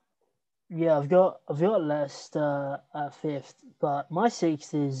 Yeah, I've got Leicester at fifth, but my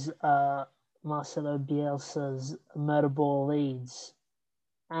sixth is Marcelo Bielsa's murder ball Leeds,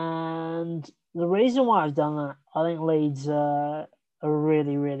 and the reason why I've done that, I think Leeds are a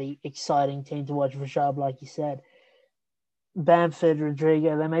really, really exciting team to watch for Sharp, like you said. Bamford,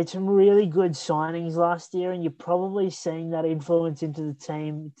 Rodrigo, they made some really good signings last year, and you're probably seeing that influence into the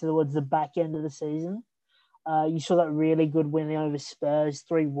team towards the back end of the season. You saw that really good win over Spurs,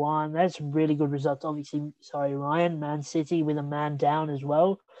 3-1. That's some really good results. Obviously, Ryan, Man City with a man down as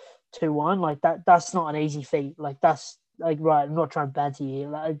well, 2-1. Like that's not an easy feat. Like that's like right. I'm not trying to banter you.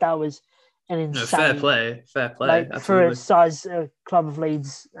 Like that was an insane. Fair play. Like absolutely. for a size club of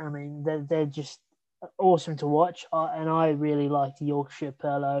Leeds, I mean they're just awesome to watch. And I really liked Yorkshire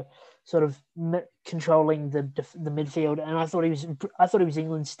Perlo sort of controlling the midfield, and I thought he was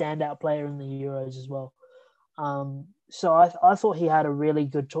England's standout player in the Euros as well. So I thought he had a really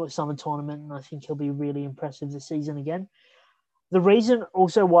good summer tournament, and I think he'll be really impressive this season again. The reason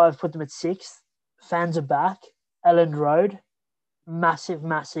also why I've put them at sixth, fans are back. Elland Road,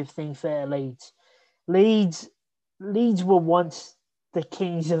 massive thing for Leeds. Leeds were once the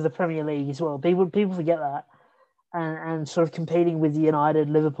kings of the Premier League as well. People forget that, and sort of competing with United,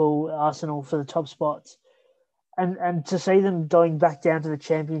 Liverpool, Arsenal for the top spots, and to see them going back down to the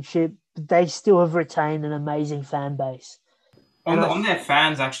Championship, they still have retained an amazing fan base. On their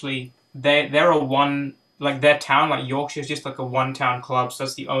fans, actually, they're a one, like their town, like Yorkshire is just like a one-town club, so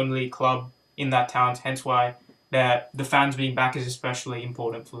that's the only club in that town, hence why the fans being back is especially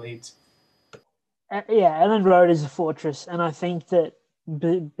important for Leeds. Yeah, Elland Road is a fortress, and I think that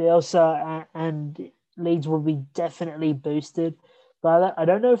Bielsa and Leeds will be definitely boosted. But I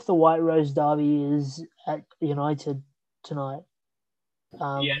don't know if the White Rose Derby is at United tonight.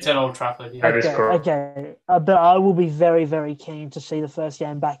 Yeah, it's at Old Trafford. Yeah. Okay. But I will be very, very keen to see the first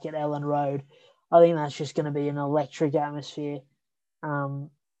game back at Elland Road. I think that's just going to be an electric atmosphere. And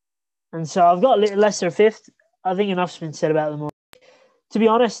so I've got Leicester fifth. I think enough's been said about them all. To be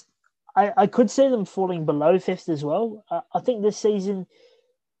honest, I could see them falling below fifth as well. I think this season,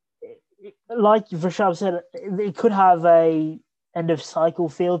 like Vashab said, it could have a end of cycle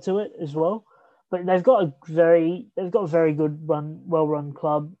feel to it as well. But they've got a very good well-run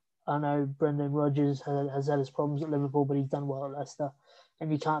club. I know Brendan Rodgers has had his problems at Liverpool, but he's done well at Leicester,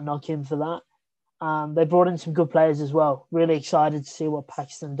 and you can't knock him for that. They brought in some good players as well. Really excited to see what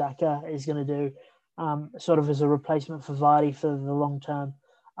Paxton Daka is going to do, sort of as a replacement for Vardy for the long term.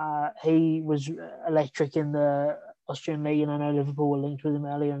 He was electric in the Austrian League, and I know Liverpool were linked with him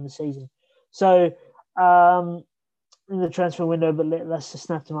earlier in the season. So in the transfer window, but Leicester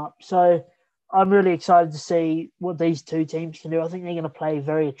snapped him up. So I'm really excited to see what these two teams can do. I think they're going to play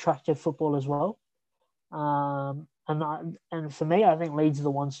very attractive football as well. And for me, I think Leeds are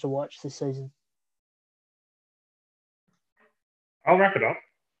the ones to watch this season. I'll wrap it up.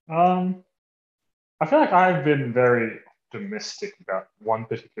 I feel like I've been very optimistic about one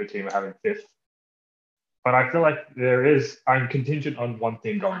particular team having fifth, but I feel like I'm contingent on one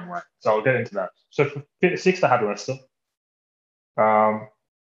thing going right. So I'll get into that. So for sixth, I had Leicester.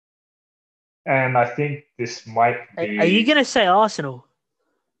 And I think this might be... Are you going to say Arsenal?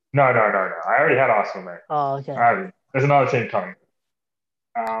 No. I already had Arsenal, mate. Oh, okay. There's another team coming.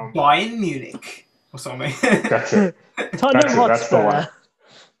 Bayern Munich or something. That's it. Tottenham Hotspur. That's the one.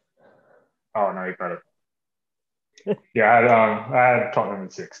 Oh, no, you got it. Yeah, I had Tottenham in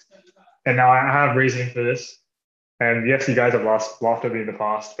sixth. and now I have reasoning for this. And yes, you guys have laughed at me in the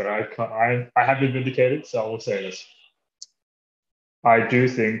past, but I have been vindicated, so I will say this. I do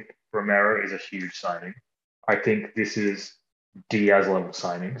think Romero is a huge signing. I think this is Diaz level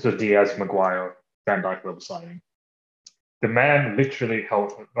signing. So Diaz, Maguire, Van Dijk level signing. The man literally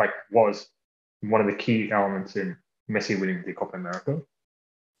was one of the key elements in Messi winning the Copa America.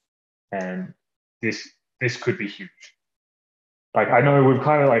 And this could be huge. Like, I know we've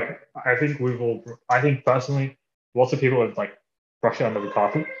kind of I think personally, lots of people have brushed it under the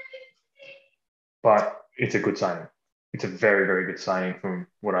carpet, but it's a good signing. It's a very, very good signing from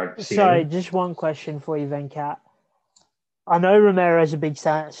what I've seen. Sorry, just one question for you, Venkat. I know Romero's a big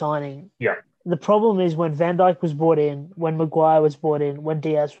signing. Yeah. The problem is when Van Dijk was brought in, when Maguire was brought in, when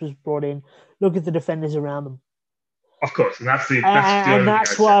Diaz was brought in, look at the defenders around them. Of course, and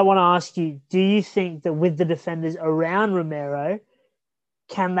that's why I want to ask you, do you think that with the defenders around Romero,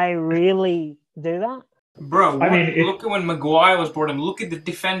 can they really do that? Bro, look at when Maguire was brought in. Look at the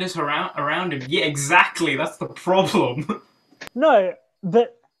defenders around him. Yeah, exactly. That's the problem. No,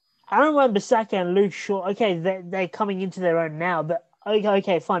 but Aaron Wan-Bissaka and Luke Shaw, okay, they're coming into their own now, but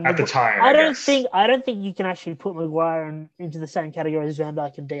okay, fine. At the time, I don't think you can actually put Maguire into the same category as Van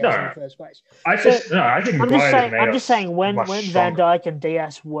Dijk and Diaz in the first place. I think I'm just saying when Van Dijk and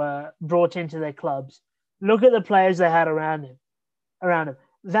Diaz were brought into their clubs, look at the players they had around him.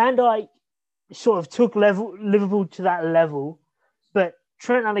 Van Dijk sort of took Liverpool to that level, but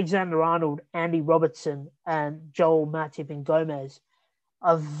Trent Alexander-Arnold, Andy Robertson, and Joel Matip and Gomez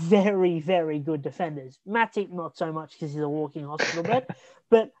are very, very good defenders. Matip not so much because he's a walking hospital bed,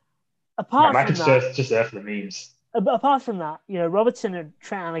 but apart from that, just there for the memes. Apart from that, Robertson and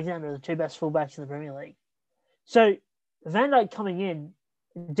Trent Alexander are the two best fullbacks in the Premier League. So Van Dijk coming in,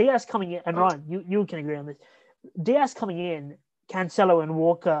 Diaz coming in, and Ryan, you can agree on this. Diaz coming in, Cancelo and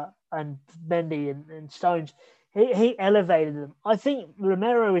Walker and Mendy and Stones, he elevated them. I think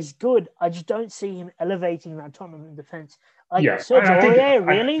Romero is good. I just don't see him elevating that Tottenham defense. Serge Aurier,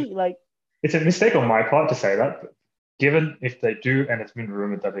 really? It's a mistake on my part to say that, but given if they do, and it's been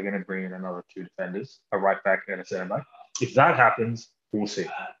rumored that they're going to bring in another two defenders, a right back and a centre back. If that happens, we'll see.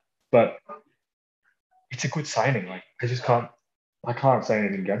 But it's a good signing. I can't say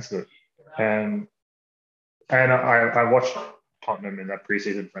anything against it. And I watched Tottenham in that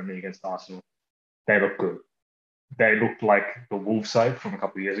preseason friendly against Arsenal. They look good. They looked like the Wolves side from a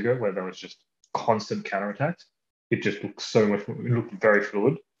couple of years ago, where there was just constant counterattacks. It just looked it looked very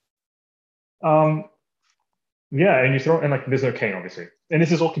fluid. And you throw and there's no Kane, obviously, and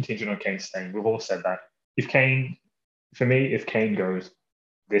this is all contingent on Kane staying. We've all said that. If Kane goes,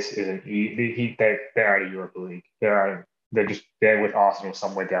 this isn't they're out of Europa League. They're there with Arsenal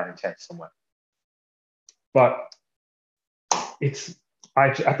somewhere down in 10th somewhere. But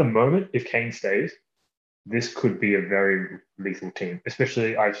at the moment, if Kane stays, this could be a very lethal team,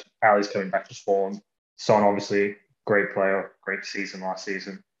 especially Ali's coming back to form. Son, obviously, great player, great season last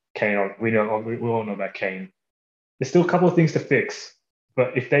season. Kane, we all know about Kane. There's still a couple of things to fix,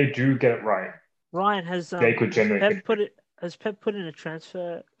 but if they do get it right, Ryan, they could generate. Has Pep put in a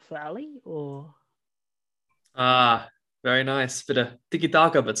transfer for Ali or? Very nice. Bit of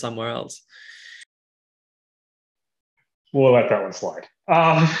tiki-taka, but somewhere else. We'll let that one slide.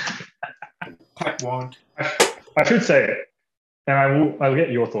 Pep won't. I should say it, and I'll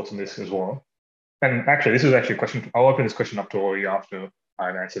get your thoughts on this as well. And actually, this is actually a question. I'll open this question up to all of you after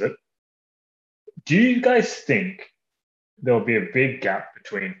I've answered it. Do you guys think there'll be a big gap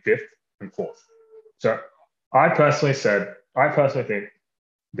between 5th and 4th? So I personally think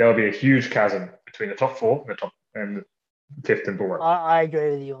there'll be a huge chasm between the top 4 and 5th and below. I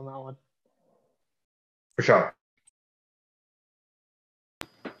agree with you on that one. For sure.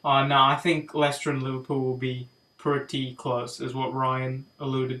 No, I think Leicester and Liverpool will be pretty close, is what Ryan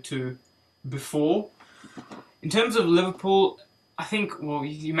alluded to before. In terms of Liverpool, I think,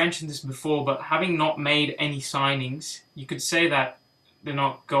 you mentioned this before, but having not made any signings, you could say that they're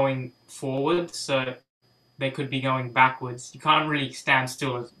not going forward, so they could be going backwards. You can't really stand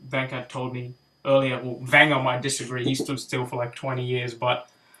still, as Venkat told me earlier. Well, Wenger might disagree. He stood still for 20 years, but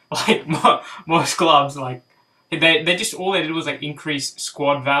most clubs, they just, all they did was increase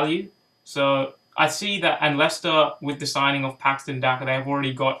squad value. So I see that, and Leicester, with the signing of Paxton Daka, they've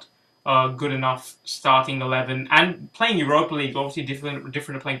already got good enough starting 11, and playing Europa League obviously different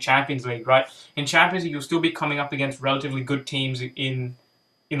to playing Champions League, right? In Champions League, you'll still be coming up against relatively good teams in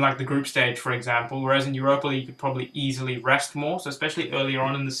the group stage, for example. Whereas in Europa League, you could probably easily rest more. So especially earlier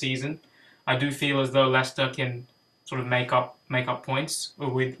on in the season, I do feel as though Leicester can sort of make up points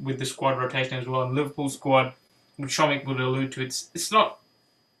with the squad rotation as well. And Liverpool's squad, which Shomik would allude to, it's not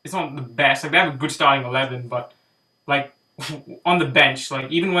it's not the best. Like they have a good starting 11, but like on the bench, like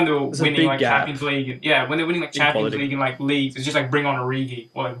even when they were There's a winning big like gap Champions League, when they're winning like in Champions quality. League and like leagues, it's just like bring on Origi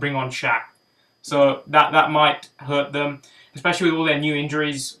or like bring on Shaq. So that might hurt them, especially with all their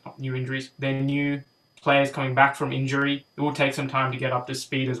their new players coming back from injury. It will take some time to get up to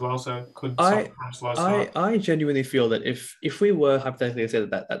speed as well, so it could I sometimes slow start. I genuinely feel that if we were hypothetically to say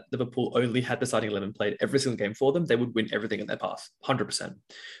that Liverpool only had the starting 11 played every single game for them, they would win everything in their path, 100%,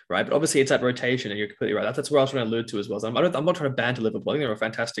 right? But obviously it's that rotation, and you're completely right. That's where I was trying to allude to as well. So I'm not trying to banter Liverpool. I think they're a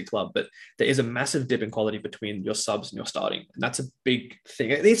fantastic club, but there is a massive dip in quality between your subs and your starting, and that's a big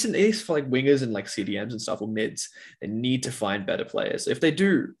thing. At least for like wingers and like CDMs and stuff or mids, they need to find better players. If they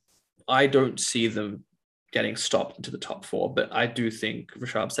do, I don't see them getting stopped into the top 4, but I do think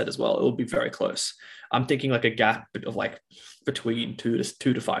Rashad said as well, it will be very close. I'm thinking like a gap of like between 2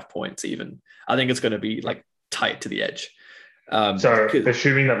 to 5 points even. I think it's going to be like tight to the edge. So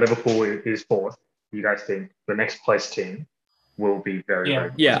assuming that Liverpool is 4th, you guys think the next place team will be very, very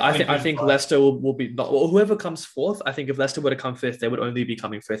good? Yeah, I think Leicester will be not, well, whoever comes 4th. I think if Leicester were to come 5th, they would only be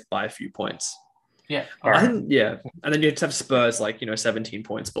coming 5th by a few points. Yeah. I think, yeah. And then you'd have Spurs 17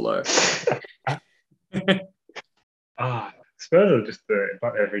 points below. Spurs are just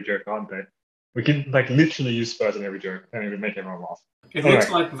about every joke, aren't they? We can literally use Spurs in every joke, and it would make everyone laugh. It looks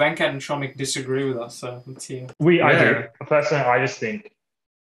like Venkat and Shomik disagree with us, so let's see. I do. Personally, I just think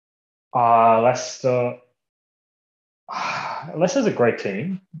Leicester. Leicester's a great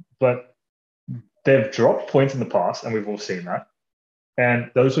team, but they've dropped points in the past, and we've all seen that. And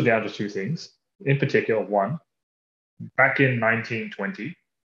those were down to 2 things. In particular, one, back in 1920,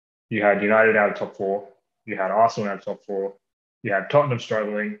 you had United out of top 4, you had Arsenal out of top 4, you had Tottenham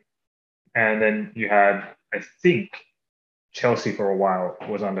struggling, and then you had, I think, Chelsea for a while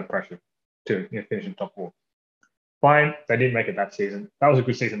was under pressure to finish in top 4. Fine, they didn't make it that season. That was a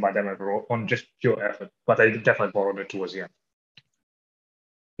good season by them overall on just pure effort, but they definitely borrowed it towards the end.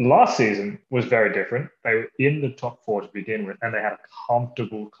 Last season was very different. They were in the top 4 to begin with, and they had a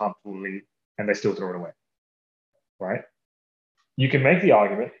comfortable lead, and they still threw it away. Right? You can make the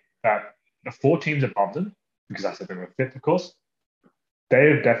argument that the 4 teams above them, because I said they were 5th, of course,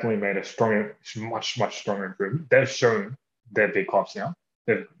 they have definitely made a stronger, much stronger improvement. They've shown they're big clubs now.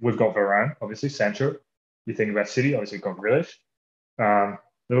 We've got Varane, obviously, Sancho. You think about City, obviously you've got Grealish,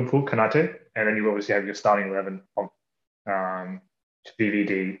 Liverpool, Konate, and then you obviously have your starting 11 of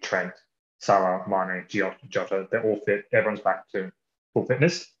VVD, Trent, Salah, Mane, Jota. They're all fit. Everyone's back to full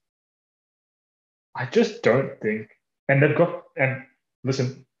fitness. I just don't think, and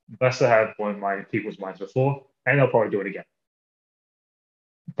listen, Leicester have blown my people's minds before, and they'll probably do it again.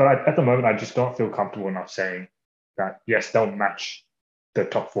 But at the moment, I just don't feel comfortable enough saying that, yes, they'll match the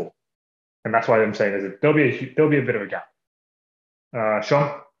top 4. And that's why I'm saying there'll be a bit of a gap.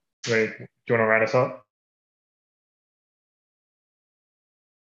 Sean, do you want to round us up?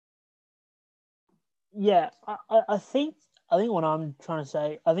 Yeah, I think what I'm trying to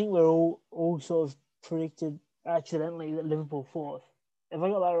say, I think we're all sort of predicted accidentally that Liverpool 4th. Have I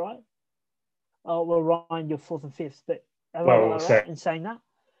got that right? Oh, well, Ryan, you're 4th and 5th, but have I got that right in saying that?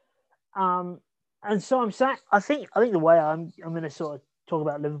 And so I'm saying, I think the way I'm going to sort of talk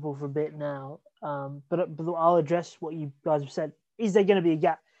about Liverpool for a bit now, but I'll address what you guys have said. Is there going to be a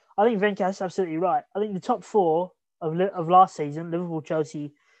gap? I think Venkat's absolutely right. I think the top 4 of last season, Liverpool,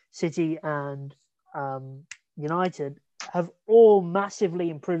 Chelsea, City, and United, have all massively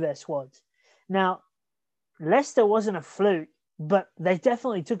improved their squads. Now, Leicester wasn't a fluke, but they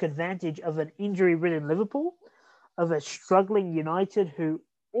definitely took advantage of an injury-ridden Liverpool, of a struggling United who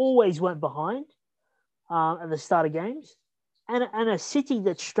always went behind at the start of games, and a City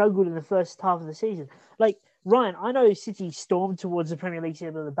that struggled in the first half of the season. Like, Ryan, I know City stormed towards the Premier League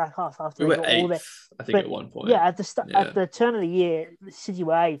in the back half after they got 8th, all their. I think, at one point. Yeah, at the turn of the year, City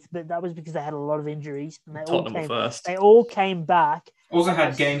were 8th, but that was because they had a lot of injuries, and they all came back. Also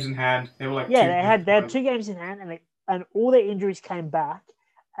had games in hand. They were they had 2 games in hand, and all their injuries came back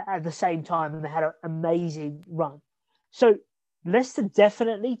at the same time, and they had an amazing run. So Leicester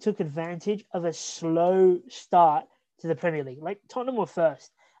definitely took advantage of a slow start to the Premier League. Like, Tottenham were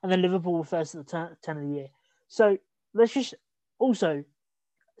first, and then Liverpool were first at the turn of the year. So let's just also,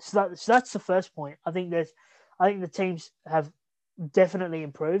 so that's the first point. I think the teams have definitely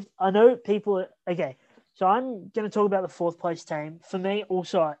improved. I know people. Okay, so I'm going to talk about the 4th place team. For me,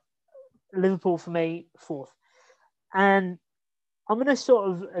 also Liverpool. For me, 4th, and I'm going to sort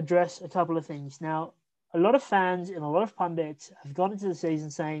of address a couple of things now. A lot of fans and a lot of pundits have gone into the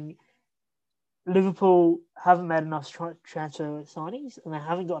season saying Liverpool haven't made enough transfer signings and they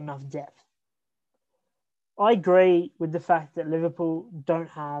haven't got enough depth. I agree with the fact that Liverpool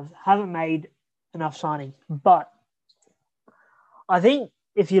haven't made enough signings. But I think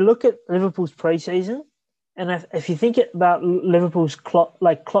if you look at Liverpool's preseason, and if you think about Liverpool's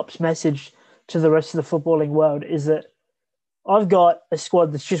Klopp's message to the rest of the footballing world is that I've got a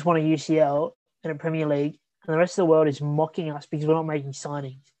squad that's just won a UCL and a Premier League, and the rest of the world is mocking us because we're not making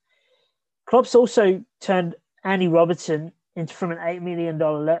signings. Klopp's also turned Andy Robertson from an $8 million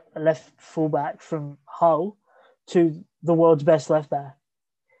left fullback from Hull to the world's best left back.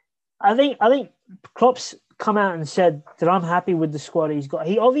 I think Klopp's come out and said that I'm happy with the squad he's got.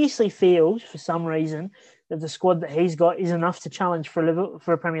 He obviously feels, for some reason, that the squad that he's got is enough to challenge for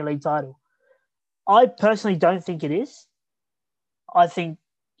a Premier League title. I personally don't think it is. I think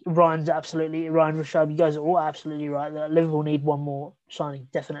Ryan Rashad, you guys are all absolutely right that Liverpool need one more signing,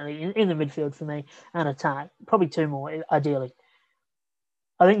 definitely, in the midfield for me, and attack. Probably two more, ideally.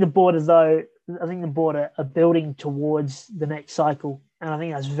 I think the board are building towards the next cycle, and I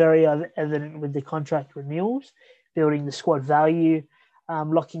think that's very evident with the contract renewals, building the squad value,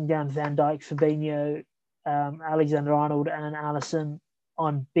 locking down Van Dijk, Fabinho, Alexander-Arnold, and Alisson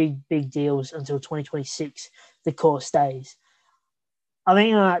on big deals until 2026. The core stays. I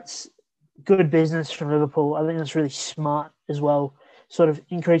think that's good business from Liverpool. I think that's really smart as well, sort of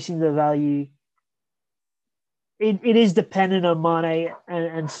increasing the value. It is dependent on Mane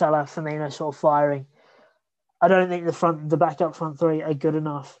and Salah, Firmino sort of firing. I don't think the backup front three are good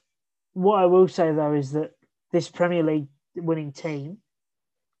enough. What I will say, though, is that this Premier League winning team,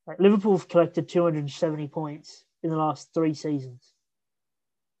 like Liverpool have collected 270 points in the last 3 seasons.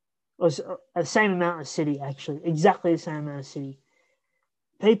 It was the same amount as City, actually. Exactly the same amount as City.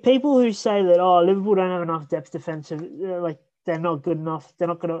 People who say that Liverpool don't have enough depth defensive, like they're not good enough. They're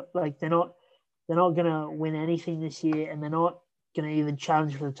not gonna win anything this year, and they're not gonna even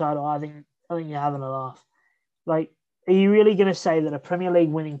challenge for the title. I think you're having a laugh. Like, are you really gonna say that a Premier League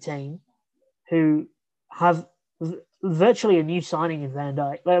winning team who have virtually a new signing in Van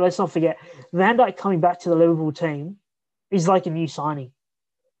Dijk? Like, let's not forget, Van Dijk coming back to the Liverpool team is like a new signing.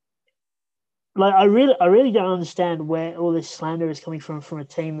 Like, I really don't understand where all this slander is coming from a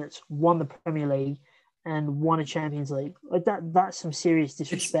team that's won the Premier League and won a Champions League. Like that's some serious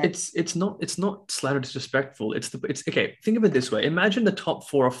disrespect. It's not slander disrespectful. It's okay. Think of it this way. Imagine the top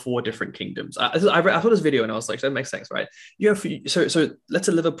 4 of 4 different kingdoms. I saw this video and I was like, that makes sense, right? You have so let's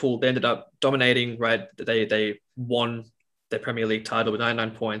say Liverpool, they ended up dominating, right? They won their Premier League title with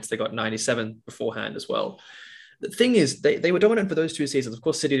 99 points. They got 97 beforehand as well. The thing is, they were dominant for those 2 seasons. Of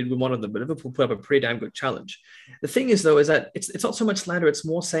course, City did win one of them, but Liverpool put up a pretty damn good challenge. The thing is, though, is that it's not so much slander. It's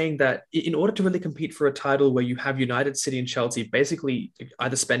more saying that in order to really compete for a title where you have United, City, and Chelsea basically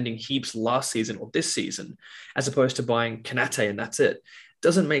either spending heaps last season or this season, as opposed to buying Kanate and that's it,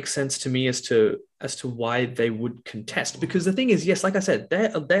 doesn't make sense to me as to why they would contest. Because the thing is, yes, like I said,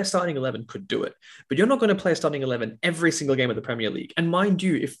 their starting 11 could do it, but you're not going to play a starting 11 every single game of the Premier League. And mind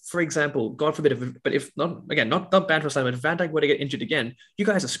you, if, for example, God forbid, if not bad for Simon, if Van Dijk were to get injured again, you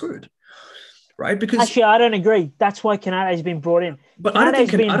guys are screwed, right? Because actually, I don't agree. That's why Kanate's been brought in. But I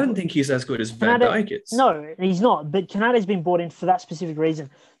don't think he's as good as Van Dijk is. No, he's not. But Kanate's been brought in for that specific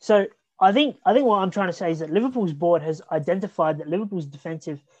reason. So I think what I'm trying to say is that Liverpool's board has identified that Liverpool's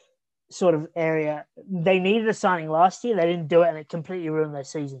defensive sort of area, they needed a signing last year. They didn't do it, and it completely ruined their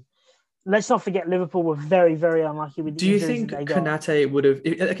season. Let's not forget Liverpool were very, very unlucky with the injuries. Do you think Kanate would have...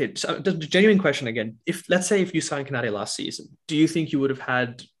 Okay, so genuine question again. Let's say if you signed Kanate last season, do you think you would have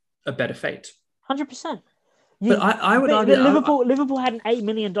had a better fate? 100%. But I would argue... Liverpool had an $8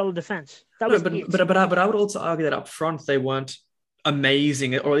 million defense. But I would also argue that up front they weren't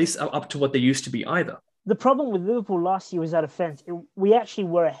amazing, or at least up to what they used to be either. The problem with Liverpool last year was that offense. We actually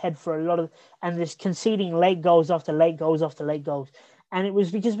were ahead for a lot of, and this conceding late goals after late goals after late goals. And it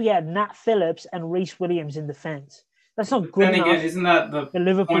was because we had Nat Phillips and Reece Williams in defense. That's not good enough. Then again, isn't that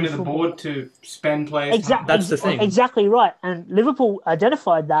the point of the board to spend players? That's the thing. Exactly right. And Liverpool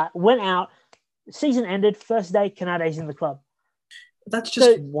identified that, went out, season ended, first day, Kanate's in the club. That's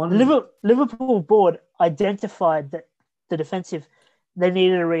just one... Liverpool board identified that the defensive, they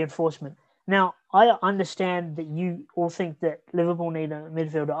needed a reinforcement. Now, I understand that you all think that Liverpool need a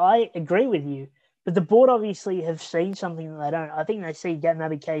midfielder. I agree with you, but the board obviously have seen something that they don't. I think they see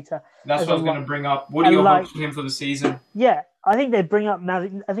Naby Keita. That's what I was going to bring up. What are your hopes for him for the season? Yeah, I think they bring up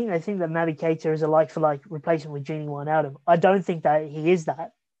Naby. I think they think that Naby Keita is a like-for-like replacement with Genie Wijnaldum. I don't think that he is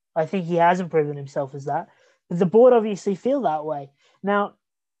that. I think he hasn't proven himself as that. But the board obviously feel that way. Now,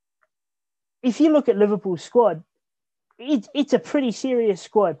 if you look at Liverpool's squad, it's a pretty serious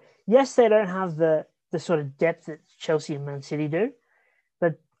squad. Yes, they don't have the sort of depth that Chelsea and Man City do,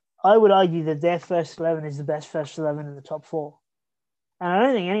 but I would argue that their first 11 is the best first 11 in the top four. And I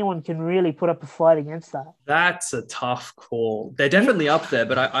don't think anyone can really put up a fight against that. That's a tough call. They're definitely up there,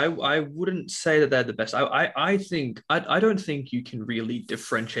 but I wouldn't say that they're the best. I don't think you can really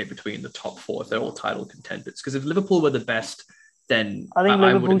differentiate between the top four if they're all title contenders. Because if Liverpool were the best, then I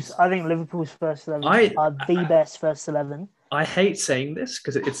think Liverpool's first 11 are the best first 11. I hate saying this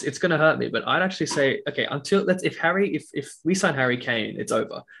because it's going to hurt me, but I'd actually say, okay, if we sign Harry Kane, it's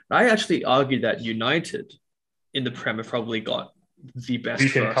over. But I actually argue that United in the Prem have probably got the best. You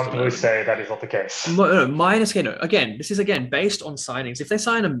can comfortably say that is not the case. Minus Kane. Again, this is based on signings. If they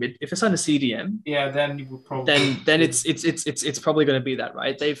sign a CDM, then you would probably then it's probably going to be that,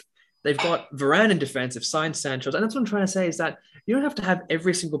 right? They've got Varane in defense, they've signed Sancho, and that's what I'm trying to say is that you don't have to have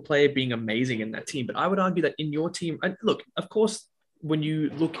every single player being amazing in that team. But I would argue that in your team, and look, of course, when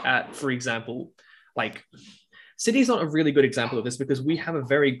you look at, for example, like City's not a really good example of this because we have a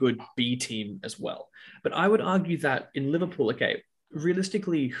very good B team as well. But I would argue that in Liverpool, okay,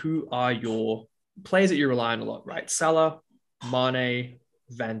 realistically, who are your players that you rely on a lot, right? Salah, Mane,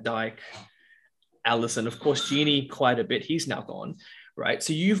 Van Dijk, Alisson, of course, Genie quite a bit. He's now gone, right?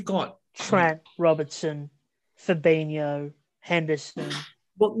 So you've got Trent, Robertson, Fabinho, Henderson.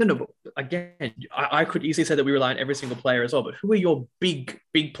 Well, no, but again, I could easily say that we rely on every single player as well. But who are your big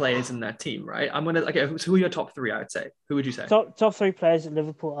players in that team, right? So who are your top three? I would say. Who would you say? Top three players at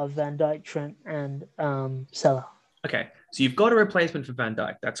Liverpool are Van Dijk, Trent, and Salah. Okay, so you've got a replacement for Van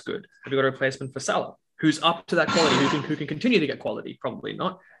Dijk. That's good. Have you got a replacement for Salah, who's up to that quality, who can continue to get quality? Probably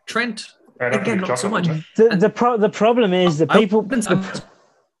not. Trent, again, not so much. The problem is that people.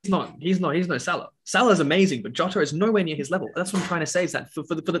 He's no Salah. Salah is amazing, but Jota is nowhere near his level. That's what I'm trying to say is that for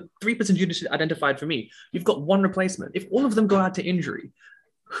the 3% you just identified for me, you've got one replacement. If all of them go out to injury,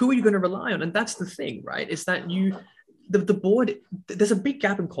 who are you going to rely on? And that's the thing, right? Is that the board, there's a big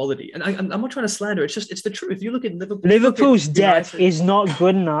gap in quality. And I'm not trying to slander. It's the truth. You look at Liverpool. Liverpool's depth is not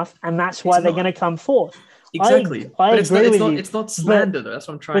good enough, and that's why they're going to come fourth. Exactly. I agree with you. It's not slander, though. That's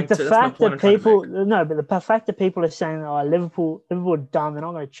what I'm trying to. But the fact that people are saying, "Oh, Liverpool are dumb. They're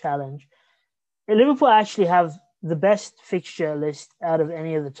not going to challenge." And Liverpool actually have the best fixture list out of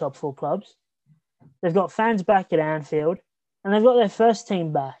any of the top four clubs. They've got fans back at Anfield, and they've got their first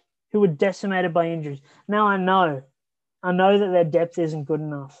team back, who were decimated by injuries. Now I know that their depth isn't good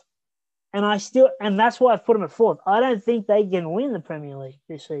enough, and that's why I've put them at fourth. I don't think they can win the Premier League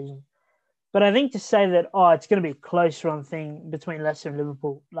this season. But I think to say that, it's going to be a close run thing between Leicester and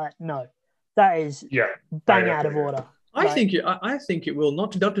Liverpool, no, that is bang out of order. I think it will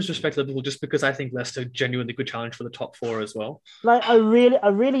not disrespect Liverpool just because I think Leicester genuinely could challenge for the top four as well. I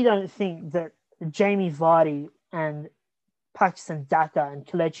really don't think that Jamie Vardy and Paxton Daka and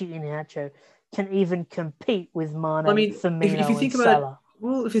Kelechi Iheanacho can even compete with Mane, Firmino, if you think and about Salah.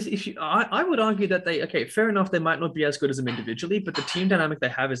 Well, I would argue that fair enough, they might not be as good as them individually, but the team dynamic they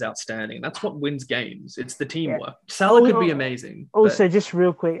have is outstanding. That's what wins games. It's the teamwork. Yeah. Salah could be amazing. Also, just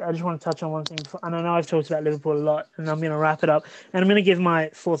real quick, I just want to touch on one thing. And I know I've talked about Liverpool a lot, and I'm going to wrap it up. And I'm going to give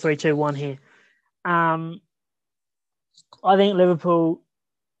my 4-3-2-1 here. I think Liverpool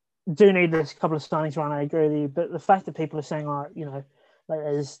do need this couple of signings run. I agree with you. But the fact that people are saying,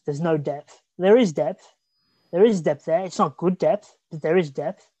 there's no depth. There is depth. There is depth there. It's not good depth, but there is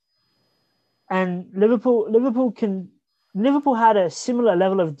depth. And Liverpool had a similar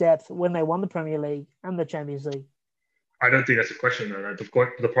level of depth when they won the Premier League and the Champions League. I don't think that's a question, though.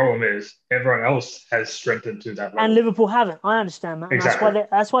 The problem is everyone else has strengthened to that level. And Liverpool haven't. I understand that. Exactly.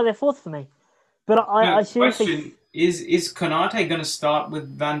 That's why they're fourth for me. But I seriously... Question, is Konate going to start with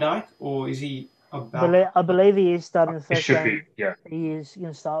Van Dijk, or is he I believe he is starting the first game. It should be, yeah. He is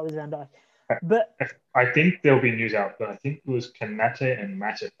going to start with Van Dijk. But I think there'll be news out, but I think it was Konate and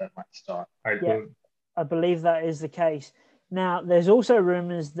Matip that might start. I believe that is the case. Now, there's also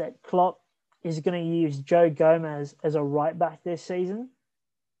rumours that Klopp is going to use Joe Gomez as a right back this season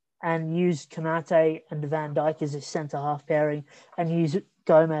and use Konate and Van Dijk as a centre-half pairing and use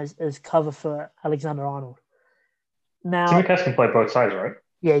Gomez as cover for Alexander-Arnold. Now, Tsimikas can play both sides, right?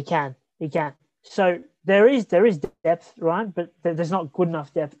 Yeah, he can. So there is depth, right? But there's not good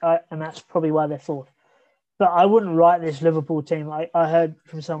enough depth, and that's probably why they're fourth. But I wouldn't write this Liverpool team. I heard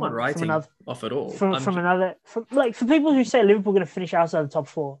from someone from another off at all. For people who say Liverpool going to finish outside the top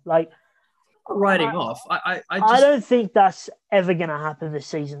four, writing off. I don't think that's ever going to happen this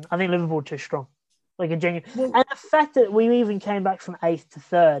season. I think Liverpool are too strong, a genuine. And the fact that we even came back from 8th to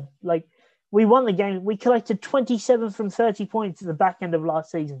 3rd, we won the game. We collected 27 from 30 points at the back end of last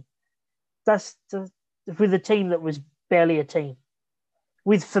season. That's with a team that was barely a team.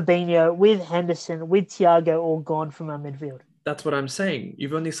 With Fabinho, with Henderson, with Thiago all gone from our midfield. That's what I'm saying.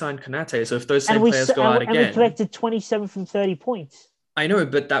 You've only signed Konate, so if those And same players go out and we again, collected 27 from 30 points. I know,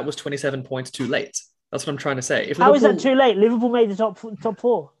 but that was 27 points too late. That's what I'm trying to say. If How is Liverpool, that too late? Liverpool made the top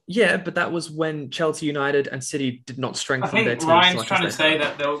four. yeah, but that was when Chelsea, United, and City did not I strengthen their think teams as Ryan's much trying to as they say have.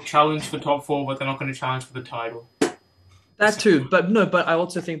 that they'll challenge for top 4, but they're not going to challenge for the title. That too, but no, but I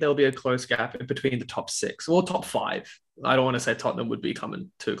also think there'll be a close gap between the top 6 or top 5. I don't want to say Tottenham would be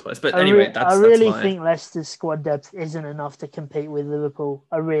coming too close, but anyway, I that's really my. think Leicester's squad depth isn't enough to compete with Liverpool.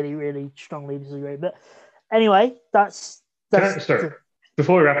 I really, really strongly disagree. But anyway, that's Sorry,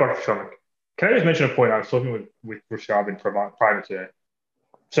 before we wrap up, Sean, can I just mention a point I was talking with Rashad in private today?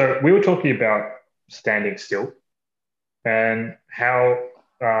 So we were talking about standing still and how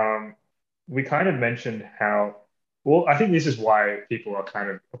we kind of mentioned how, well, I think this is why people are kind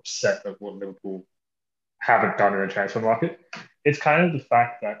of upset at what Liverpool haven't done in the transfer market. It's kind of the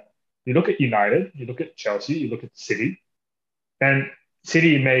fact that you look at United, you look at Chelsea, you look at City, and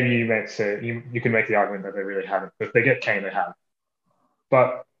City maybe you might say you can make the argument that they really haven't, but if they get Kane, they have.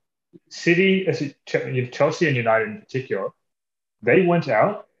 But City, Chelsea and United in particular, they went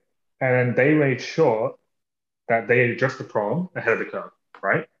out and they made sure that they addressed the problem ahead of the curve,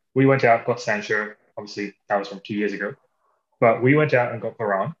 right? We went out, got Sancho, obviously that was from 2 years ago, but we went out and got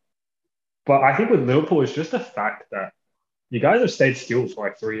Varane. But I think with Liverpool, it's just the fact that you guys have stayed still for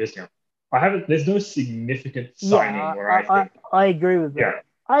like 3 years now. There's no significant signing where I think. I agree with that. Yeah.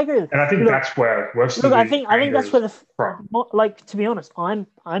 I agree with that. And I think that's where most of the I think that's where from. Like, to be honest, I'm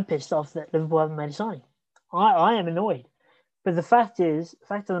pissed off that Liverpool haven't made a signing. I am annoyed. But the fact of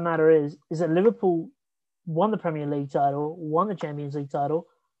the matter is that Liverpool won the Premier League title, won the Champions League title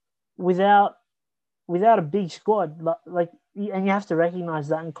without a big squad. And you have to recognise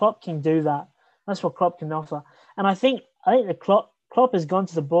that. And Klopp can do that. That's what Klopp can offer. And I think the Klopp has gone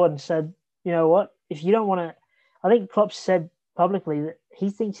to the board and said, you know what, if you don't want to, I think Klopp said publicly that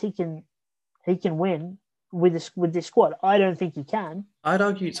he thinks he can win with this squad. I don't think he can. I'd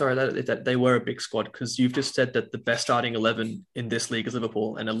argue, sorry, that they were a big squad because you've just said that the best starting 11 in this league is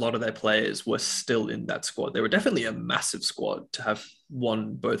Liverpool, and a lot of their players were still in that squad. They were definitely a massive squad to have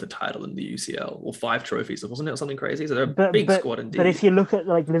won both a title in the UCL or 5 trophies, wasn't it, or something crazy? So they're a big squad indeed. But if you look at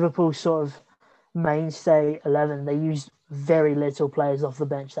like Liverpool's sort of mainstay 11, they used very little players off the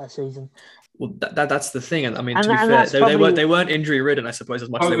bench that season. Well, that's the thing, and I mean, to be fair, they weren't injury ridden, I suppose, as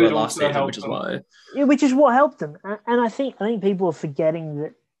much as they were last season, which is why. Yeah, which is what helped them, and I think people are forgetting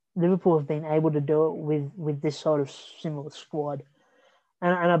that Liverpool have been able to do it with this sort of similar squad,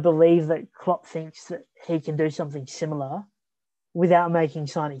 and I believe that Klopp thinks that he can do something similar without making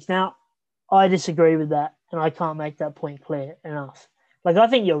signings. Now, I disagree with that, and I can't make that point clear enough. Like, I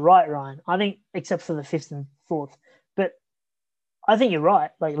think you're right, Ryan. I think, except for the 5th and 4th, but I think you're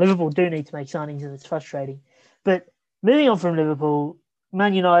right. Like, Liverpool do need to make signings, and it's frustrating. But moving on from Liverpool,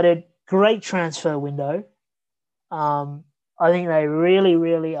 Man United, great transfer window. I think they really,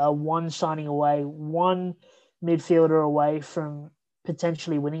 really are one signing away, one midfielder away from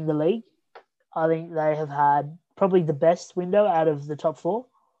potentially winning the league. I think they have had probably the best window out of the top 4.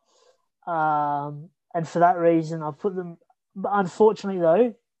 And for that reason, I've put them. But unfortunately,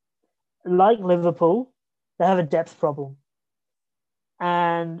 though, like Liverpool, they have a depth problem.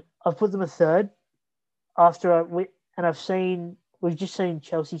 And I've put them a 3rd we've just seen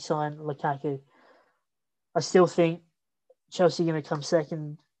Chelsea sign Lukaku. I still think Chelsea are going to come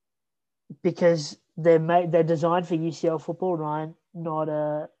 2nd because they're designed for UCL football, Ryan. Not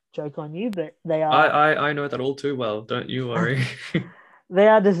a joke on you, but they are. I know that all too well. Don't you worry. They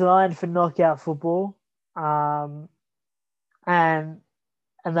are designed for knockout football, and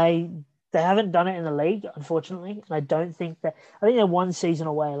they haven't done it in the league, unfortunately. And I don't think that. I think they're one season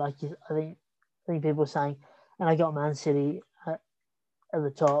away. Like I think people are saying, and I got Man City at the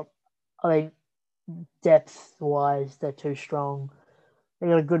top. I think depth-wise, they're too strong. They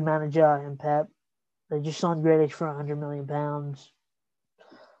got a good manager in Pep. They just signed Grealish for £100 million.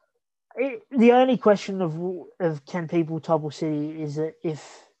 The only question of can people topple City is that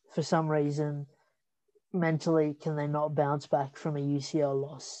if for some reason mentally can they not bounce back from a UCL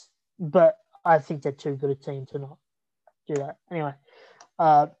loss. But I think they're too good a team to not do that. Anyway,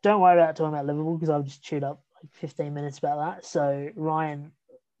 don't worry about talking about Liverpool because I've just chewed up like 15 minutes about that. So Ryan,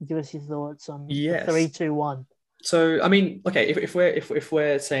 give us your thoughts on 3-2-1. So I mean, okay, if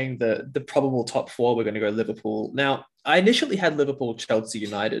we're saying the probable top 4, we're going to go Liverpool. Now, I initially had Liverpool, Chelsea,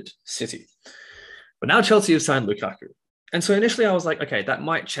 United, City, but now Chelsea have signed Lukaku, and so initially I was like, okay, that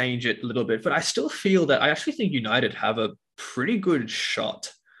might change it a little bit, but I still feel that I actually think United have a pretty good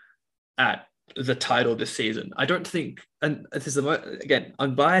shot at the title this season. I don't think, and this is again,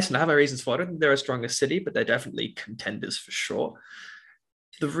 I'm biased and I have my reasons for it. I don't think they're as strong as City, but they're definitely contenders for sure.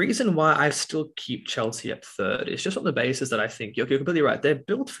 The reason why I still keep Chelsea at third is just on the basis that I think you're completely right. They're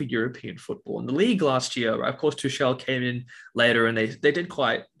built for European football. In the league last year, right, of course, Tuchel came in later and they did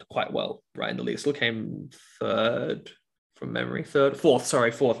quite well, right, in the league. Still came third from memory. Fourth.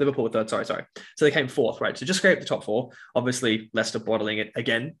 Liverpool third, sorry. So they came fourth, right? So just scraped the top four. Obviously, Leicester bottling it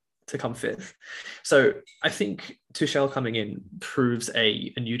again to come fifth. So I think Tuchel coming in proves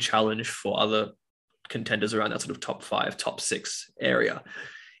a new challenge for other contenders around that sort of top 5, top 6 area.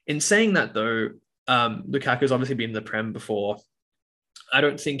 In saying that though, Lukaku's obviously been in the Prem before. I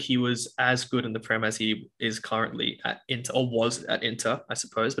don't think he was as good in the Prem as he is currently at Inter, or was at Inter, I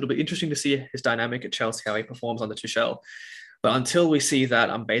suppose. But it'll be interesting to see his dynamic at Chelsea, how he performs under Tuchel. But until we see that,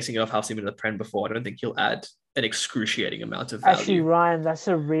 I'm basing it off how he's been in the Prem before. I don't think he'll add an excruciating amount of value. Actually, Ryan, that's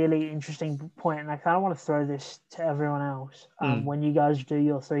a really interesting point, and I kind of want to throw this to everyone else when you guys do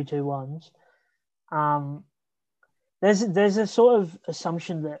your 3-2-1s. There's a sort of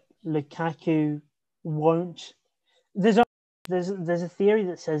assumption that Lukaku won't. There's a theory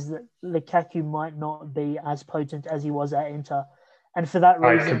that says that Lukaku might not be as potent as he was at Inter, and for that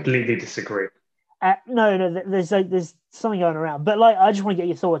reason, I completely disagree. No, there's something going around, but like I just want to get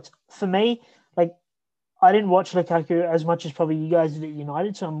your thoughts. For me, like I didn't watch Lukaku as much as probably you guys did at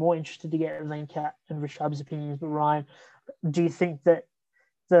United, so I'm more interested to get Venkat and Rishabh's opinions. But Ryan, do you think that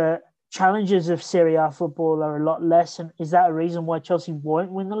the challenges of Serie A football are a lot less, and is that a reason why Chelsea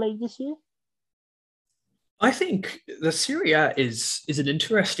won't win the league this year? I think the Serie A is an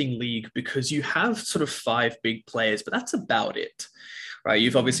interesting league because you have sort of 5 big players, but that's about it, right?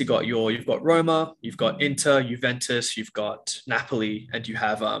 You've obviously got you've got Roma, you've got Inter, Juventus, you've got Napoli, and you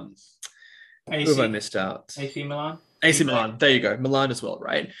have who have I missed out? AC Milan. AC Milan, there you go, Milan as well,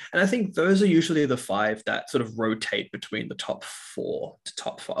 right? And I think those are usually the 5 that sort of rotate between the top 4 to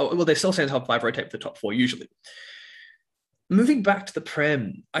top 5. Well, they still say the top 5 rotate to the top 4 usually. Moving back to the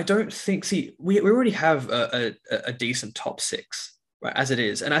Prem, I don't think, we already have a decent top 6, right, as it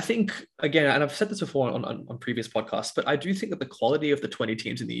is. And I think, again, and I've said this before on previous podcasts, but I do think that the quality of the 20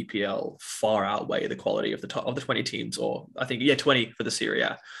 teams in the EPL far outweigh the quality of the 20 teams, or I think, 20 for the Serie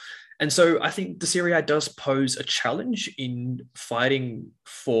A. And so I think the Serie A does pose a challenge in fighting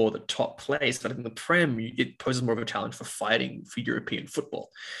for the top place, but in the Prem, it poses more of a challenge for fighting for European football.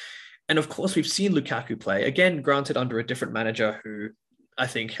 And of course, we've seen Lukaku play, again, granted under a different manager who I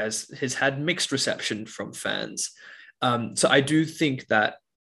think has had mixed reception from fans. So I do think that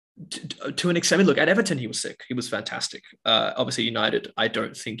to an extent, I mean, look, at Everton, he was sick. He was fantastic. Obviously, United, I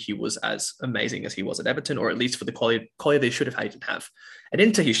don't think he was as amazing as he was at Everton, or at least for the quality they should have had, he didn't have. At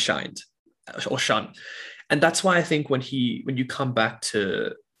Inter, he shined, or shone. And that's why I think when you come back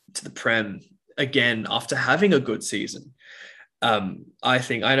to the Prem, again, after having a good season, I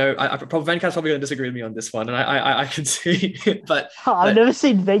think Venkat's probably going to disagree with me on this one, and I can see it, but I've never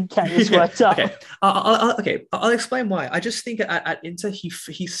seen Venkat this worked out. Okay, I'll explain why. I just think at Inter he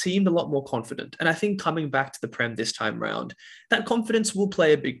seemed a lot more confident, and I think coming back to the Prem this time round, that confidence will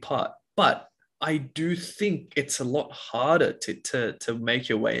play a big part. But I do think it's a lot harder to make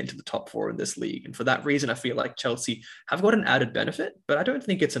your way into the top 4 in this league. And for that reason, I feel like Chelsea have got an added benefit, but I don't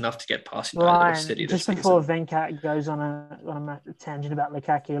think it's enough to get past United or City this season. Just before Venkat goes on a tangent about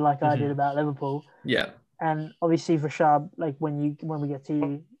Lukaku, like I did about Liverpool. Yeah. And obviously for Shab, like when we get to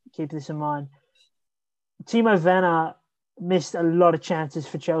you, keep this in mind. Timo Werner missed a lot of chances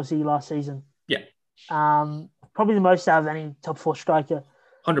for Chelsea last season. Yeah. Probably the most out of any top 4 striker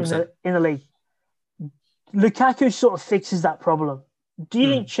 100% in the league. Lukaku sort of fixes that problem. Do you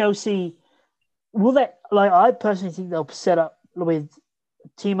think Chelsea will they? Like, I personally think they'll set up with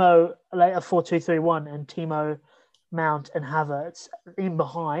Timo, like a 4-2-3-1, and Timo, Mount, and Havertz in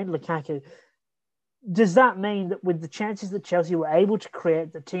behind Lukaku. Does that mean that with the chances that Chelsea were able to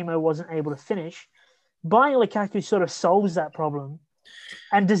create, that Timo wasn't able to finish, buying Lukaku sort of solves that problem?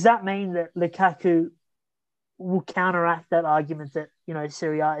 And does that mean that Lukaku will counteract that argument that,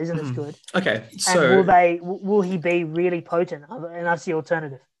 Serie A isn't as good? Okay, so and will he be really potent? And that's the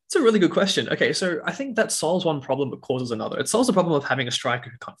alternative. It's a really good question. Okay, so I think that solves one problem but causes another. It solves the problem of having a striker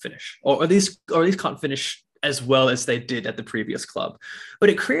who can't finish, or at least can't finish as well as they did at the previous club. But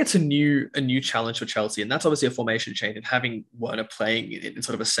it creates a new challenge for Chelsea, and that's obviously a formation change, and having Werner playing in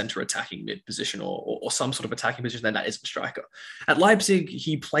sort of a centre attacking mid position or some sort of attacking position, then that isn't striker. At Leipzig,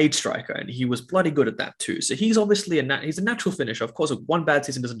 he played striker, and he was bloody good at that too. So he's obviously he's a natural finisher. Of course, one bad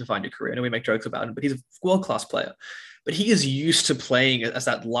season doesn't define your career. I know we make jokes about him, but he's a world-class player. but he is used to playing as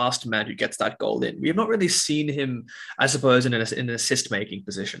that last man who gets that goal in. We have not really seen him, I suppose, in an assist-making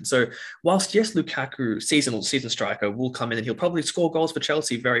position. So whilst, yes, Lukaku, season striker, will come in and he'll probably score goals for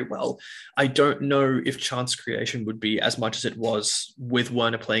Chelsea very well, I don't know if chance creation would be as much as it was with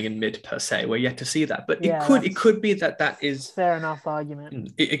Werner playing in mid per se. We're yet to see that. But it could be that is... Fair enough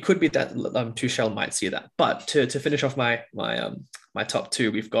argument. It could be that Tuchel might see that. But to finish off my top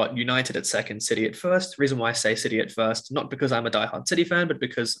two, we've got United at second, City at first. The reason why I say City at first, not because I'm a diehard City fan, but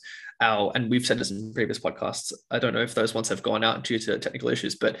because and we've said this in previous podcasts, I don't know if those ones have gone out due to technical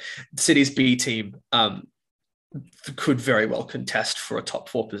issues, but City's B team could very well contest for a top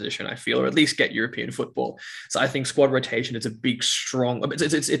four position, I feel, or at least get European football. So I think squad rotation is a big, strong.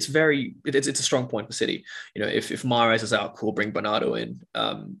 It's a strong point for City. You know, if Mahrez is out, cool, bring Bernardo in.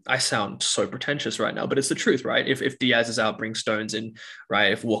 I sound so pretentious right now, but it's the truth, right? If Diaz is out, bring Stones in,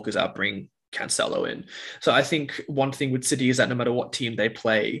 right? If Walker's out, bring Cancelo in. So I think one thing with City is that no matter what team they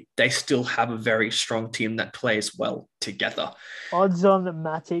play, they still have a very strong team that plays well together. Odds on that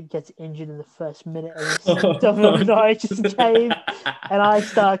Matip gets injured in the first minute of the Norwich's game, and I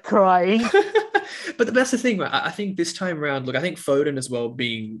start crying. But that's the thing, right? I think this time around, look, I think Foden as well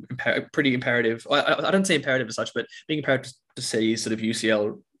being pretty imperative. I don't say imperative as such, but being imperative to City's sort of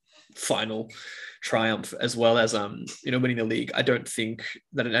UCL final triumph, as well as winning the league. I don't think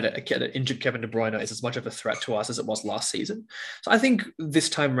that an injured Kevin De Bruyne is as much of a threat to us as it was last season. So I think this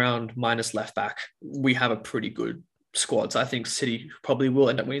time round, minus left back, we have a pretty good squad. So I think City probably will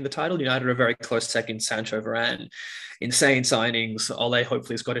end up winning the title. United are a very close second. Sancho, Varane, insane signings. Ole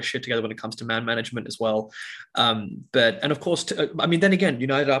hopefully has got his shit together when it comes to man management as well. And of course, then again,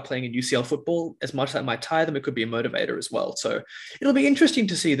 United are playing in UCL football. As much as that might tire them, it could be a motivator as well. So it'll be interesting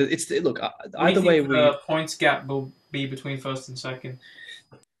to see that either way, the points gap will be between first and second.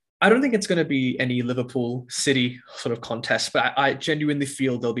 I don't think it's going to be any Liverpool City sort of contest, but I genuinely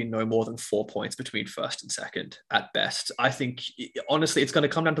feel there'll be no more than 4 points between first and second at best. I think, honestly, it's going to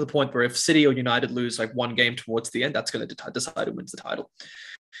come down to the point where if City or United lose like one game towards the end, that's going to decide who wins the title.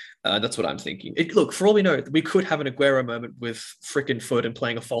 That's what I'm thinking. Look, for all we know, we could have an Aguero moment with frickin' Foden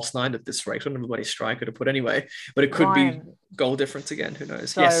playing a false nine at this rate. I don't know everybody's striker to put anyway, but it could be goal difference again. Who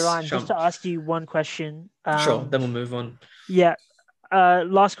knows? Sorry, yes, Ryan, just to ask you one question. Sure, then we'll move on. Yeah.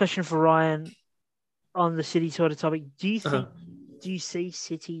 Last question for Ryan on the City sort of topic. Do you see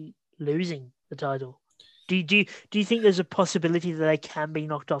City losing the title? Do you think there's a possibility that they can be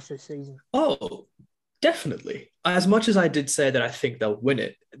knocked off this season? Oh, definitely. As much as I did say that I think they'll win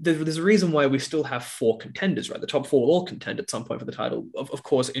it, there's a reason why we still have four contenders, right? The top four will all contend at some point for the title, of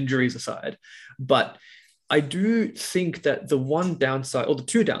course, injuries aside. But I do think that the one downside, or the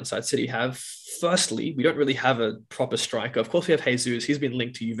two downsides City have, firstly, we don't really have a proper striker. Of course, we have Jesus. He's been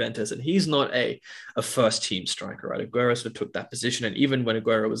linked to Juventus, and he's not a first-team striker, right? Aguero sort of took that position, and even when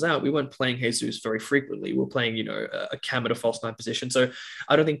Aguero was out, we weren't playing Jesus very frequently. We were playing, a cam at a false nine position. So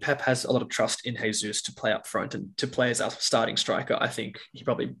I don't think Pep has a lot of trust in Jesus to play up front and to play as our starting striker. I think he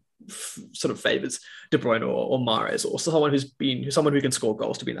probably sort of favors De Bruyne or Mahrez or someone who can score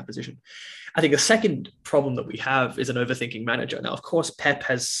goals to be in that position. I think a second problem that we have is an overthinking manager. Now, of course, Pep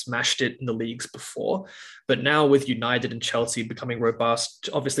has smashed it in the leagues before, but now with United and Chelsea becoming robust,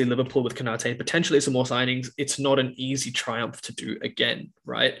 obviously Liverpool with Konate, potentially some more signings, it's not an easy triumph to do again,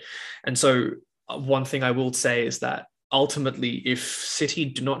 right? And so one thing I will say is that ultimately, if City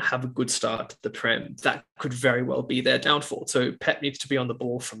do not have a good start to the Prem, that could very well be their downfall. So Pep needs to be on the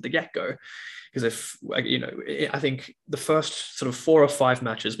ball from the get-go. Because I think the first sort of 4 or 5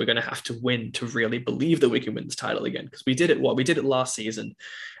 matches we're going to have to win to really believe that we can win this title again. Because we did it last season,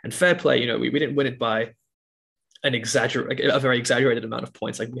 and fair play, we didn't win it by a very exaggerated amount of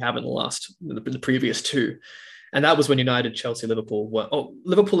points like we have in the previous 2. And that was when United, Chelsea, Liverpool were. Oh,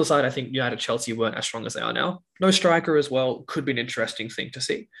 Liverpool aside, I think United, Chelsea weren't as strong as they are now. No striker as well. Could be an interesting thing to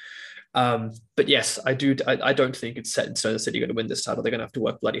see. But yes, I don't think it's set in stone that City are going to win this title. They're going to have to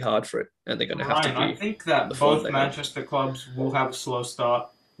work bloody hard for it, and they're going to have to be. I think that both Manchester clubs will have a slow start.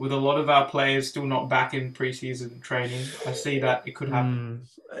 With a lot of our players still not back in pre-season training, I see that it could happen.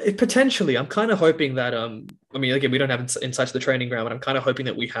 Potentially, I'm kind of hoping that. Again, we don't have insight to the training ground, but I'm kind of hoping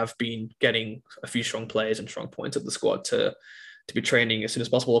that we have been getting a few strong players and strong points of the squad to be training as soon as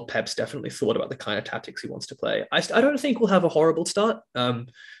possible. Pep's definitely thought about the kind of tactics he wants to play. I don't think we'll have a horrible start.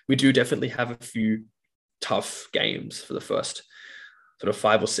 We do definitely have a few tough games for the first sort of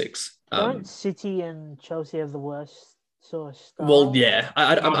 5 or 6. Don't City and Chelsea have the worst sort of start. Well, yeah.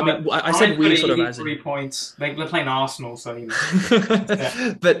 I mean, I said we sort of as 3 points. They're playing Arsenal, so he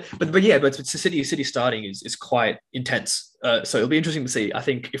but yeah, but City starting is quite intense. So it'll be interesting to see. I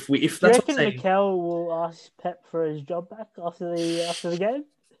think if Do you that's what reckon I'm saying. Mikel will ask Pep for his job back after the game?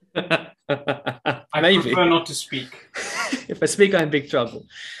 I Maybe. prefer not to speak. If I speak, I'm in big trouble.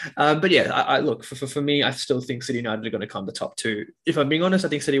 But yeah, I look for me. I still think City United are going to come the top two. If I'm being honest, I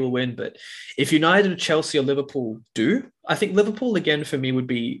think City will win. But if United, Chelsea, or Liverpool do, I think Liverpool again for me would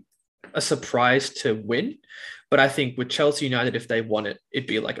be a surprise to win. But I think with Chelsea United, if they won it, it'd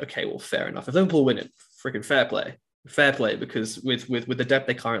be like, okay, well, fair enough. If Liverpool win it, freaking fair play, because with the depth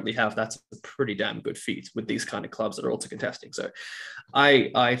they currently have, that's a pretty damn good feat with these kind of clubs that are also contesting. So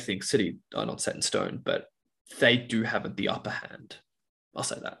I think City are not set in stone, but they do have the upper hand. I'll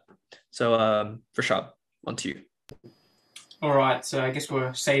say that. So Rashad, on to you. All right, so I guess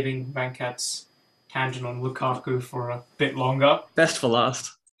we're saving Venkat's tangent on Lukaku for a bit longer. Best for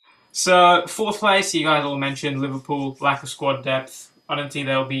last. So, fourth place, you guys all mentioned Liverpool, lack of squad depth. I don't think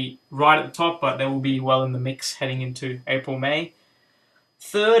they'll be right at the top, but they will be well in the mix heading into April, May.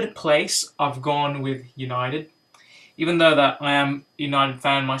 Third place, I've gone with United. Even though that I am a United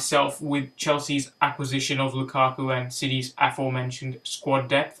fan myself, with Chelsea's acquisition of Lukaku and City's aforementioned squad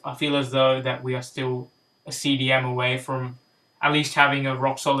depth, I feel as though that we are still a CDM away from at least having a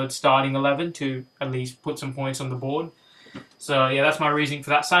rock-solid starting 11 to at least put some points on the board. So, yeah, that's my reasoning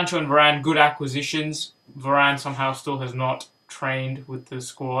for that. Sancho and Varane, good acquisitions. Varane somehow still has not trained with the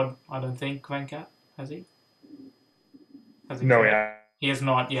squad, I don't think. Venkat, has he? No, yeah. He has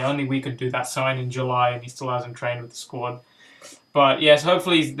not. Yeah, only we could do that sign in July, and he still hasn't trained with the squad. But, yes,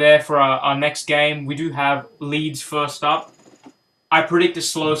 hopefully he's there for our next game. We do have Leeds first up. I predict a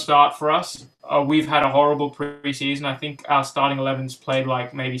slow start for us. We've had a horrible preseason. I think our starting 11's played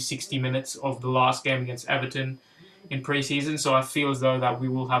like maybe 60 minutes of the last game against Everton in preseason, so I feel as though that we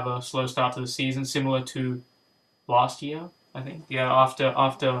will have a slow start to the season, similar to last year, I think. Yeah,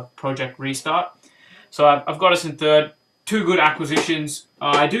 after Project Restart. So I've got us in third. Two good acquisitions.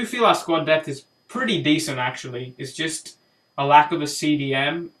 I do feel our squad depth is pretty decent, actually. It's just a lack of a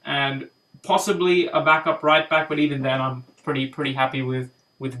CDM and possibly a backup right back, but even then I'm pretty happy with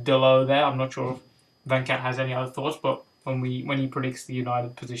Delo there. I'm not sure if Venkat has any other thoughts, but when he predicts the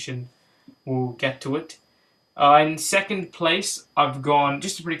United position, we'll get to it. In second place, I've gone,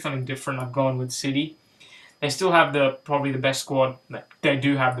 just to predict something different, I've gone with City. They still have probably the best squad. They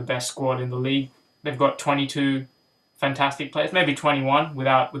do have the best squad in the league. They've got 22 fantastic players, maybe 21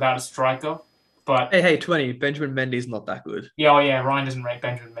 without a striker. But hey, 20. Benjamin Mendy's not that good. Yeah, Ryan doesn't rate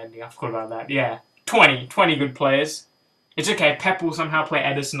Benjamin Mendy. I forgot about that. Yeah, 20 good players. It's okay. Pep will somehow play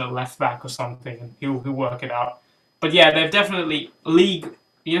Edison at left back or something, and he'll work it out. But yeah, they've definitely league.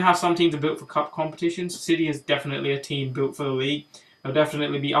 You know how some teams are built for cup competitions? City is definitely a team built for the league. They'll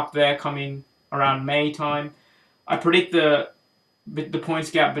definitely be up there coming around May time. I predict the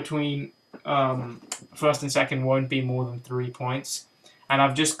points gap between first and second won't be more than 3 points. And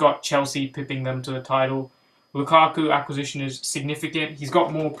I've just got Chelsea pipping them to the title. Lukaku acquisition is significant. He's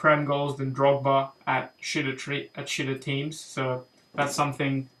got more Prem goals than Drogba at shitter teams. So that's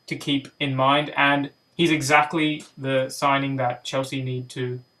something to keep in mind. And he's exactly the signing that Chelsea need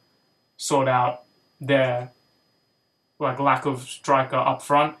to sort out their lack of striker up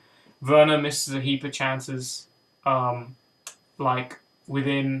front. Werner misses a heap of chances,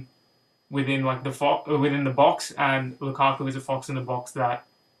 within the box, and Lukaku is a fox in the box that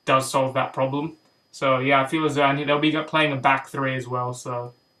does solve that problem. So yeah, I feel as though they'll be playing a back three as well.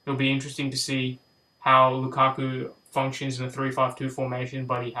 So it'll be interesting to see how Lukaku functions in a 3-5-2 formation,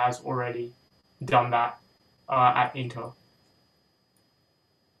 but he has already done that at Inter.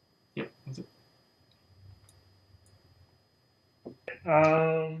 Yep, that's it.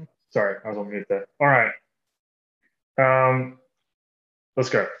 Sorry, I was on mute there. All right. Let's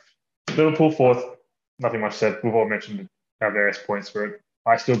go. Liverpool fourth. Nothing much said. We've all mentioned our various points for it.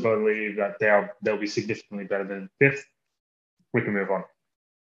 I still believe that they'll be significantly better than fifth. We can move on.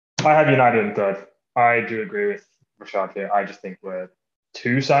 I have United in third. I do agree with Rashad here. I just think we're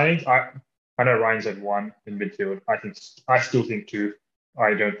two signings. I know Ryan said one in midfield. I still think two.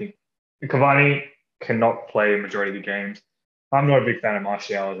 I don't think Cavani cannot play a majority of the games. I'm not a big fan of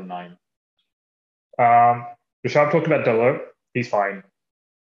Martial as a 9. Rashad talked about Delo. He's fine.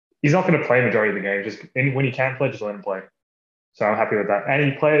 He's not going to play a majority of the games. When he can play, just let him play. So I'm happy with that. And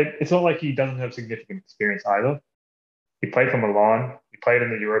he played. It's not like he doesn't have significant experience either. He played for Milan. He played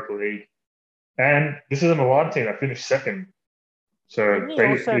in the Europa League. And this is a Milan team that finished second. So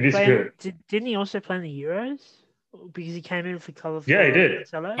it is good. Didn't he also play in the Euros? Because he came in for colour. Yeah, he did.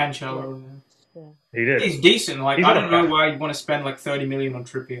 Cancelo. He did. He's decent. Like, He's I not don't know bad. why you'd want to spend like 30 million on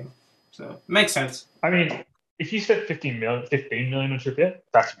Trippier. So it makes sense. I mean, if you spent 15 million on Trippier,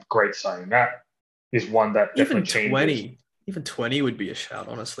 that's a great signing. That is one that definitely Even changes. 20, even 20 would be a shout,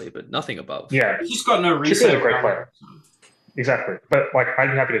 honestly, but nothing above. Yeah, He's just got no Trippier's resale a great value. player. Exactly. But like,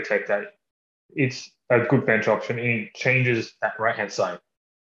 I'd be happy to take that. It's a good bench option, and he changes that right hand side.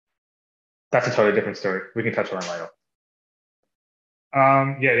 That's a totally different story. We can touch on that later.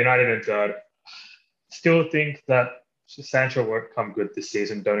 Yeah, United in third. Still think that Sancho won't come good this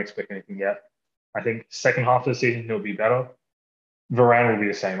season. Don't expect anything yet. I think second half of the season he'll be better. Varane will be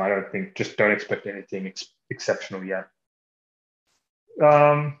the same. I don't think. Just don't expect anything exceptional yet.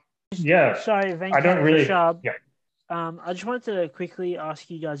 Yeah. Sorry, Venkat, I don't really. Rashab. Yeah. I just wanted to quickly ask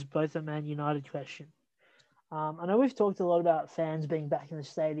you guys both a Man United question. I know we've talked a lot about fans being back in the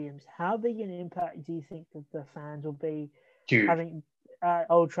stadiums. How big an impact do you think that the fans will be Huge. having at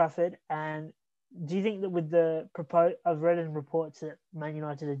Old Trafford? And do you think that with the I've read in reports that Man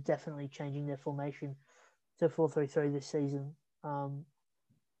United are definitely changing their formation to 4-3-3 this season.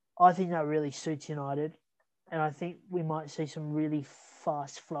 I think that really suits United, and I think we might see some really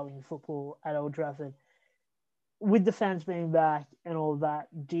fast-flowing football at Old Trafford. With the fans being back and all that,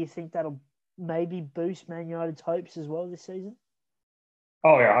 do you think that'll maybe boost Man United's hopes as well this season?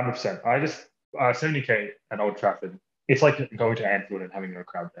 Oh yeah, 100%. I just 70K at Old Trafford. It's like going to Anfield and having no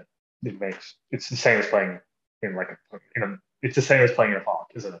crowd there. It's the same as playing in it's the same as playing in a park,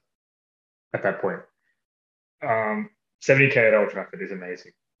 isn't it? At that point, 70K at Old Trafford is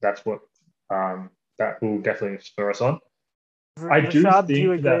amazing. That's what that will definitely spur us on. Rashad, do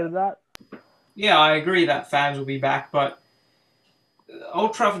you agree with that? Yeah, I agree that fans will be back, but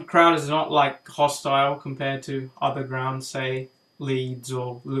Old Trafford crowd is not like hostile compared to other grounds, say Leeds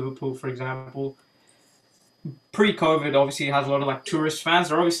or Liverpool, for example. Pre-COVID, obviously, it has a lot of like tourist fans.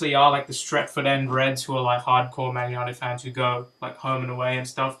 There obviously are like the Stretford End Reds who are like hardcore Man United fans who go like home and away and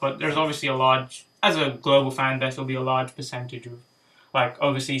stuff. But there's obviously as a global fan base, there'll be a large percentage of like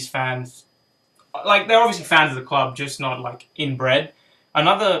overseas fans. Like they're obviously fans of the club, just not like inbred.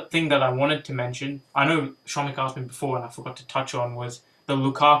 Another thing that I wanted to mention, I know Shomik asked me before and I forgot to touch on, was the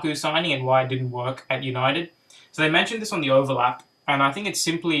Lukaku signing and why it didn't work at United. So they mentioned this on the overlap, and I think it's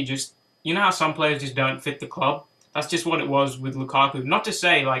simply just, you know how some players just don't fit the club? That's just what it was with Lukaku. Not to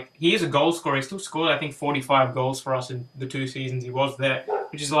say, like, he is a goal scorer. He still scored, I think, 45 goals for us in the 2 seasons he was there,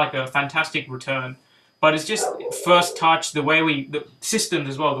 which is like a fantastic return. But it's just first touch, the systems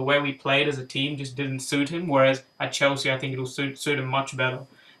as well, the way we played as a team just didn't suit him. Whereas at Chelsea, I think it'll suit him much better.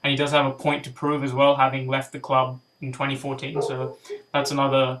 And he does have a point to prove as well, having left the club in 2014. So that's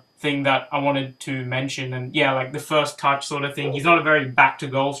another thing that I wanted to mention. And yeah, like the first touch sort of thing. He's not a very back to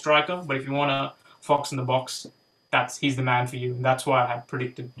goal striker, but if you want a fox in the box, he's the man for you. And that's why I had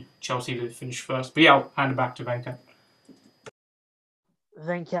predicted Chelsea to finish first. But yeah, I'll hand it back to Venkat.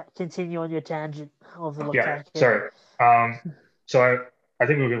 Venkat, continue on your tangent of the Lukaku. Yeah, sorry. So I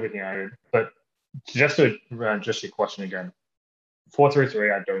think we're good with United, but just to just your question again,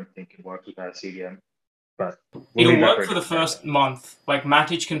 4-3-3. I don't think it works without CDM, but it'll work for the first month. Like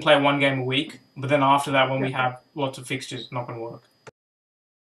Matic can play 1 game a week, but then after that, when we have lots of fixtures, it's not going to work.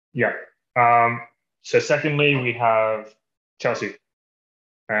 Yeah. So secondly, we have Chelsea,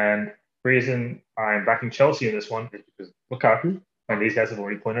 and the reason I'm backing Chelsea in this one is because Lukaku, and these guys have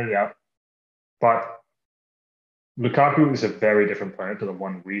already pointed it out, but Lukaku is a very different player to the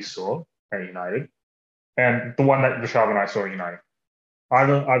one we saw at United, and the one that Rashad and I saw at United.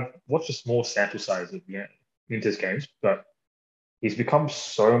 I've watched a small sample size of Inter's games, but he's become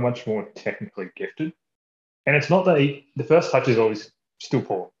so much more technically gifted. And it's not that the first touch is always still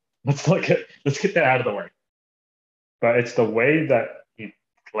poor. Let's get that out of the way. But it's the way that he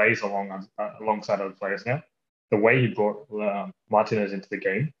plays alongside other players now. The way he brought Martinez into the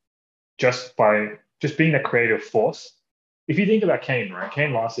game, just by being a creative force. If you think about Kane, right?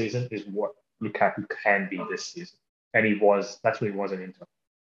 Kane last season is what Lukaku can be this season. And that's what he was at Inter.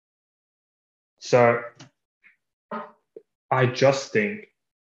 So I just think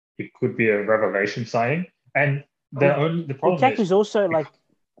it could be a revelation signing. And the problem Lukaku's also like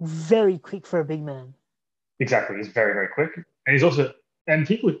very quick for a big man. Exactly. He's very, very quick. And he's also, and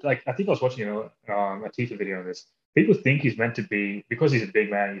people like, I think I was watching a Tifa video on this. People think he's meant to be, because he's a big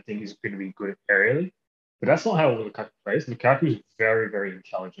man, you think he's going to be good aerially. But that's not how Lukaku plays. Lukaku is very, very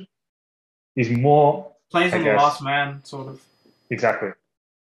intelligent. He's more... Plays on the last man, sort of. Exactly.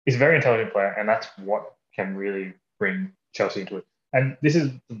 He's a very intelligent player, and that's what can really bring Chelsea into it. And this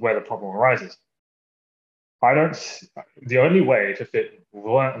is where the problem arises. The only way to fit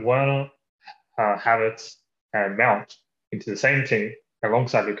Werner, Havertz, and Mount into the same team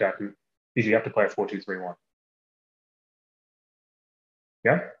alongside Lukaku is you have to play a 4-2-3-1.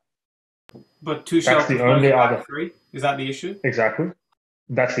 Yeah? But Tuchel That's the only back other. three. Is that the issue? Exactly.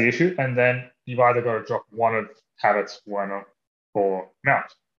 That's the issue. And then you've either got to drop one of Havertz, Werner, or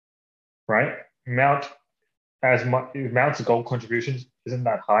Mount, right? Mount's goal contributions isn't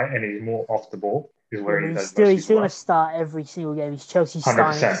that high, and he's more off the ball. Is where he does he's still going to start every single game. He's Chelsea's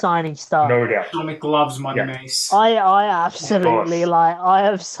signing star. No doubt. Atomic loves Money Mace. I absolutely I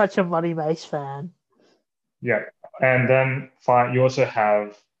am such a Money Mace fan. Yeah, and then you also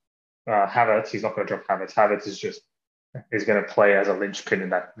have Havertz. He's not going to drop Havertz. Havertz is going to play as a linchpin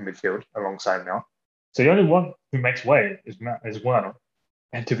in that midfield alongside Mount. So the only one who makes way is Werner.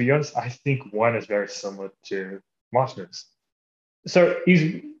 And to be honest, I think Werner is very similar to Martinez. So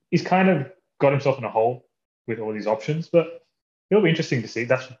he's kind of got himself in a hole with all these options, but it'll be interesting to see.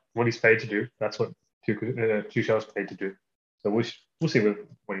 That's what he's paid to do. That's what Tuchel's paid to do. So we'll see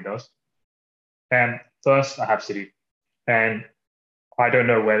what he does. And first, I have City. And I don't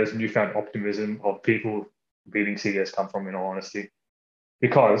know where this newfound optimism of people beating City has come from, in all honesty.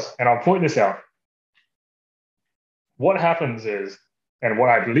 Because, and I'll point this out, what happens is, and what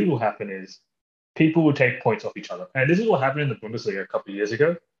I believe will happen is, people will take points off each other. And this is what happened in the Bundesliga a couple of years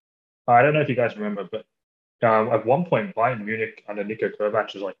ago. I don't know if you guys remember, but at one point, Bayern Munich under Nico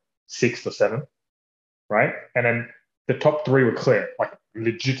Kovac was like 6th or 7th, right? And then the top 3 were clear, like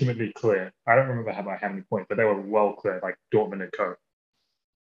legitimately clear. I don't remember by how many points, but they were well clear, like Dortmund and Co.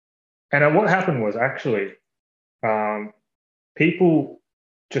 And what happened was actually people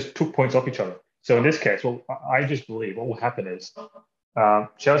just took points off each other. So in this case, I just believe what will happen is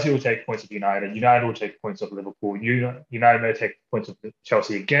Chelsea will take points of United. United will take points of Liverpool. United may take points of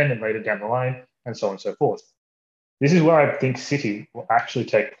Chelsea again and later down the line, and so on and so forth. This is where I think City will actually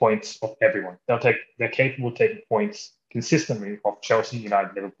take points of everyone. They're capable of taking points consistently of Chelsea,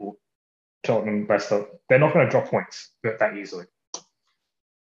 United, Liverpool, Tottenham, Leicester. They're not going to drop points that easily.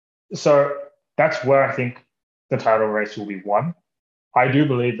 So that's where I think the title race will be won. I do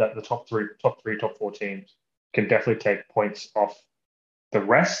believe that the top 4 teams can definitely take points off the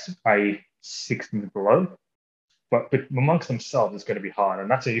rest, i.e. 6th and below. But amongst themselves, it's going to be hard.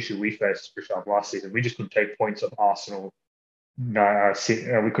 And that's an issue we faced last season. We just couldn't take points of Arsenal. We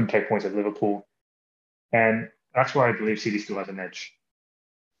couldn't take points of Liverpool. And that's why I believe City still has an edge.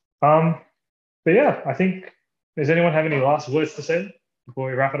 But yeah, I think, does anyone have any last words to say before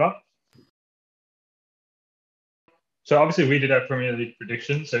we wrap it up? So obviously we did our Premier League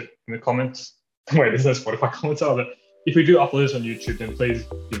prediction. So in the comments, there's no Spotify comments, but if we do upload this on YouTube, then please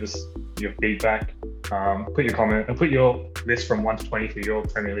give us your feedback. Put your comment and put your list from 1 to 20 for your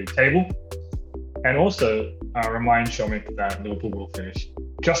Premier League table. And also remind Shomik that Liverpool will finish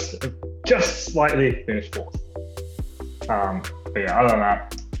just slightly finish 4th. But yeah, other than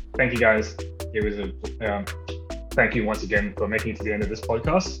that, thank you guys. It was thank you once again for making it to the end of this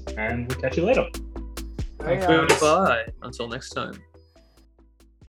podcast, and we'll catch you later. Thanks. Goodbye. Until next time.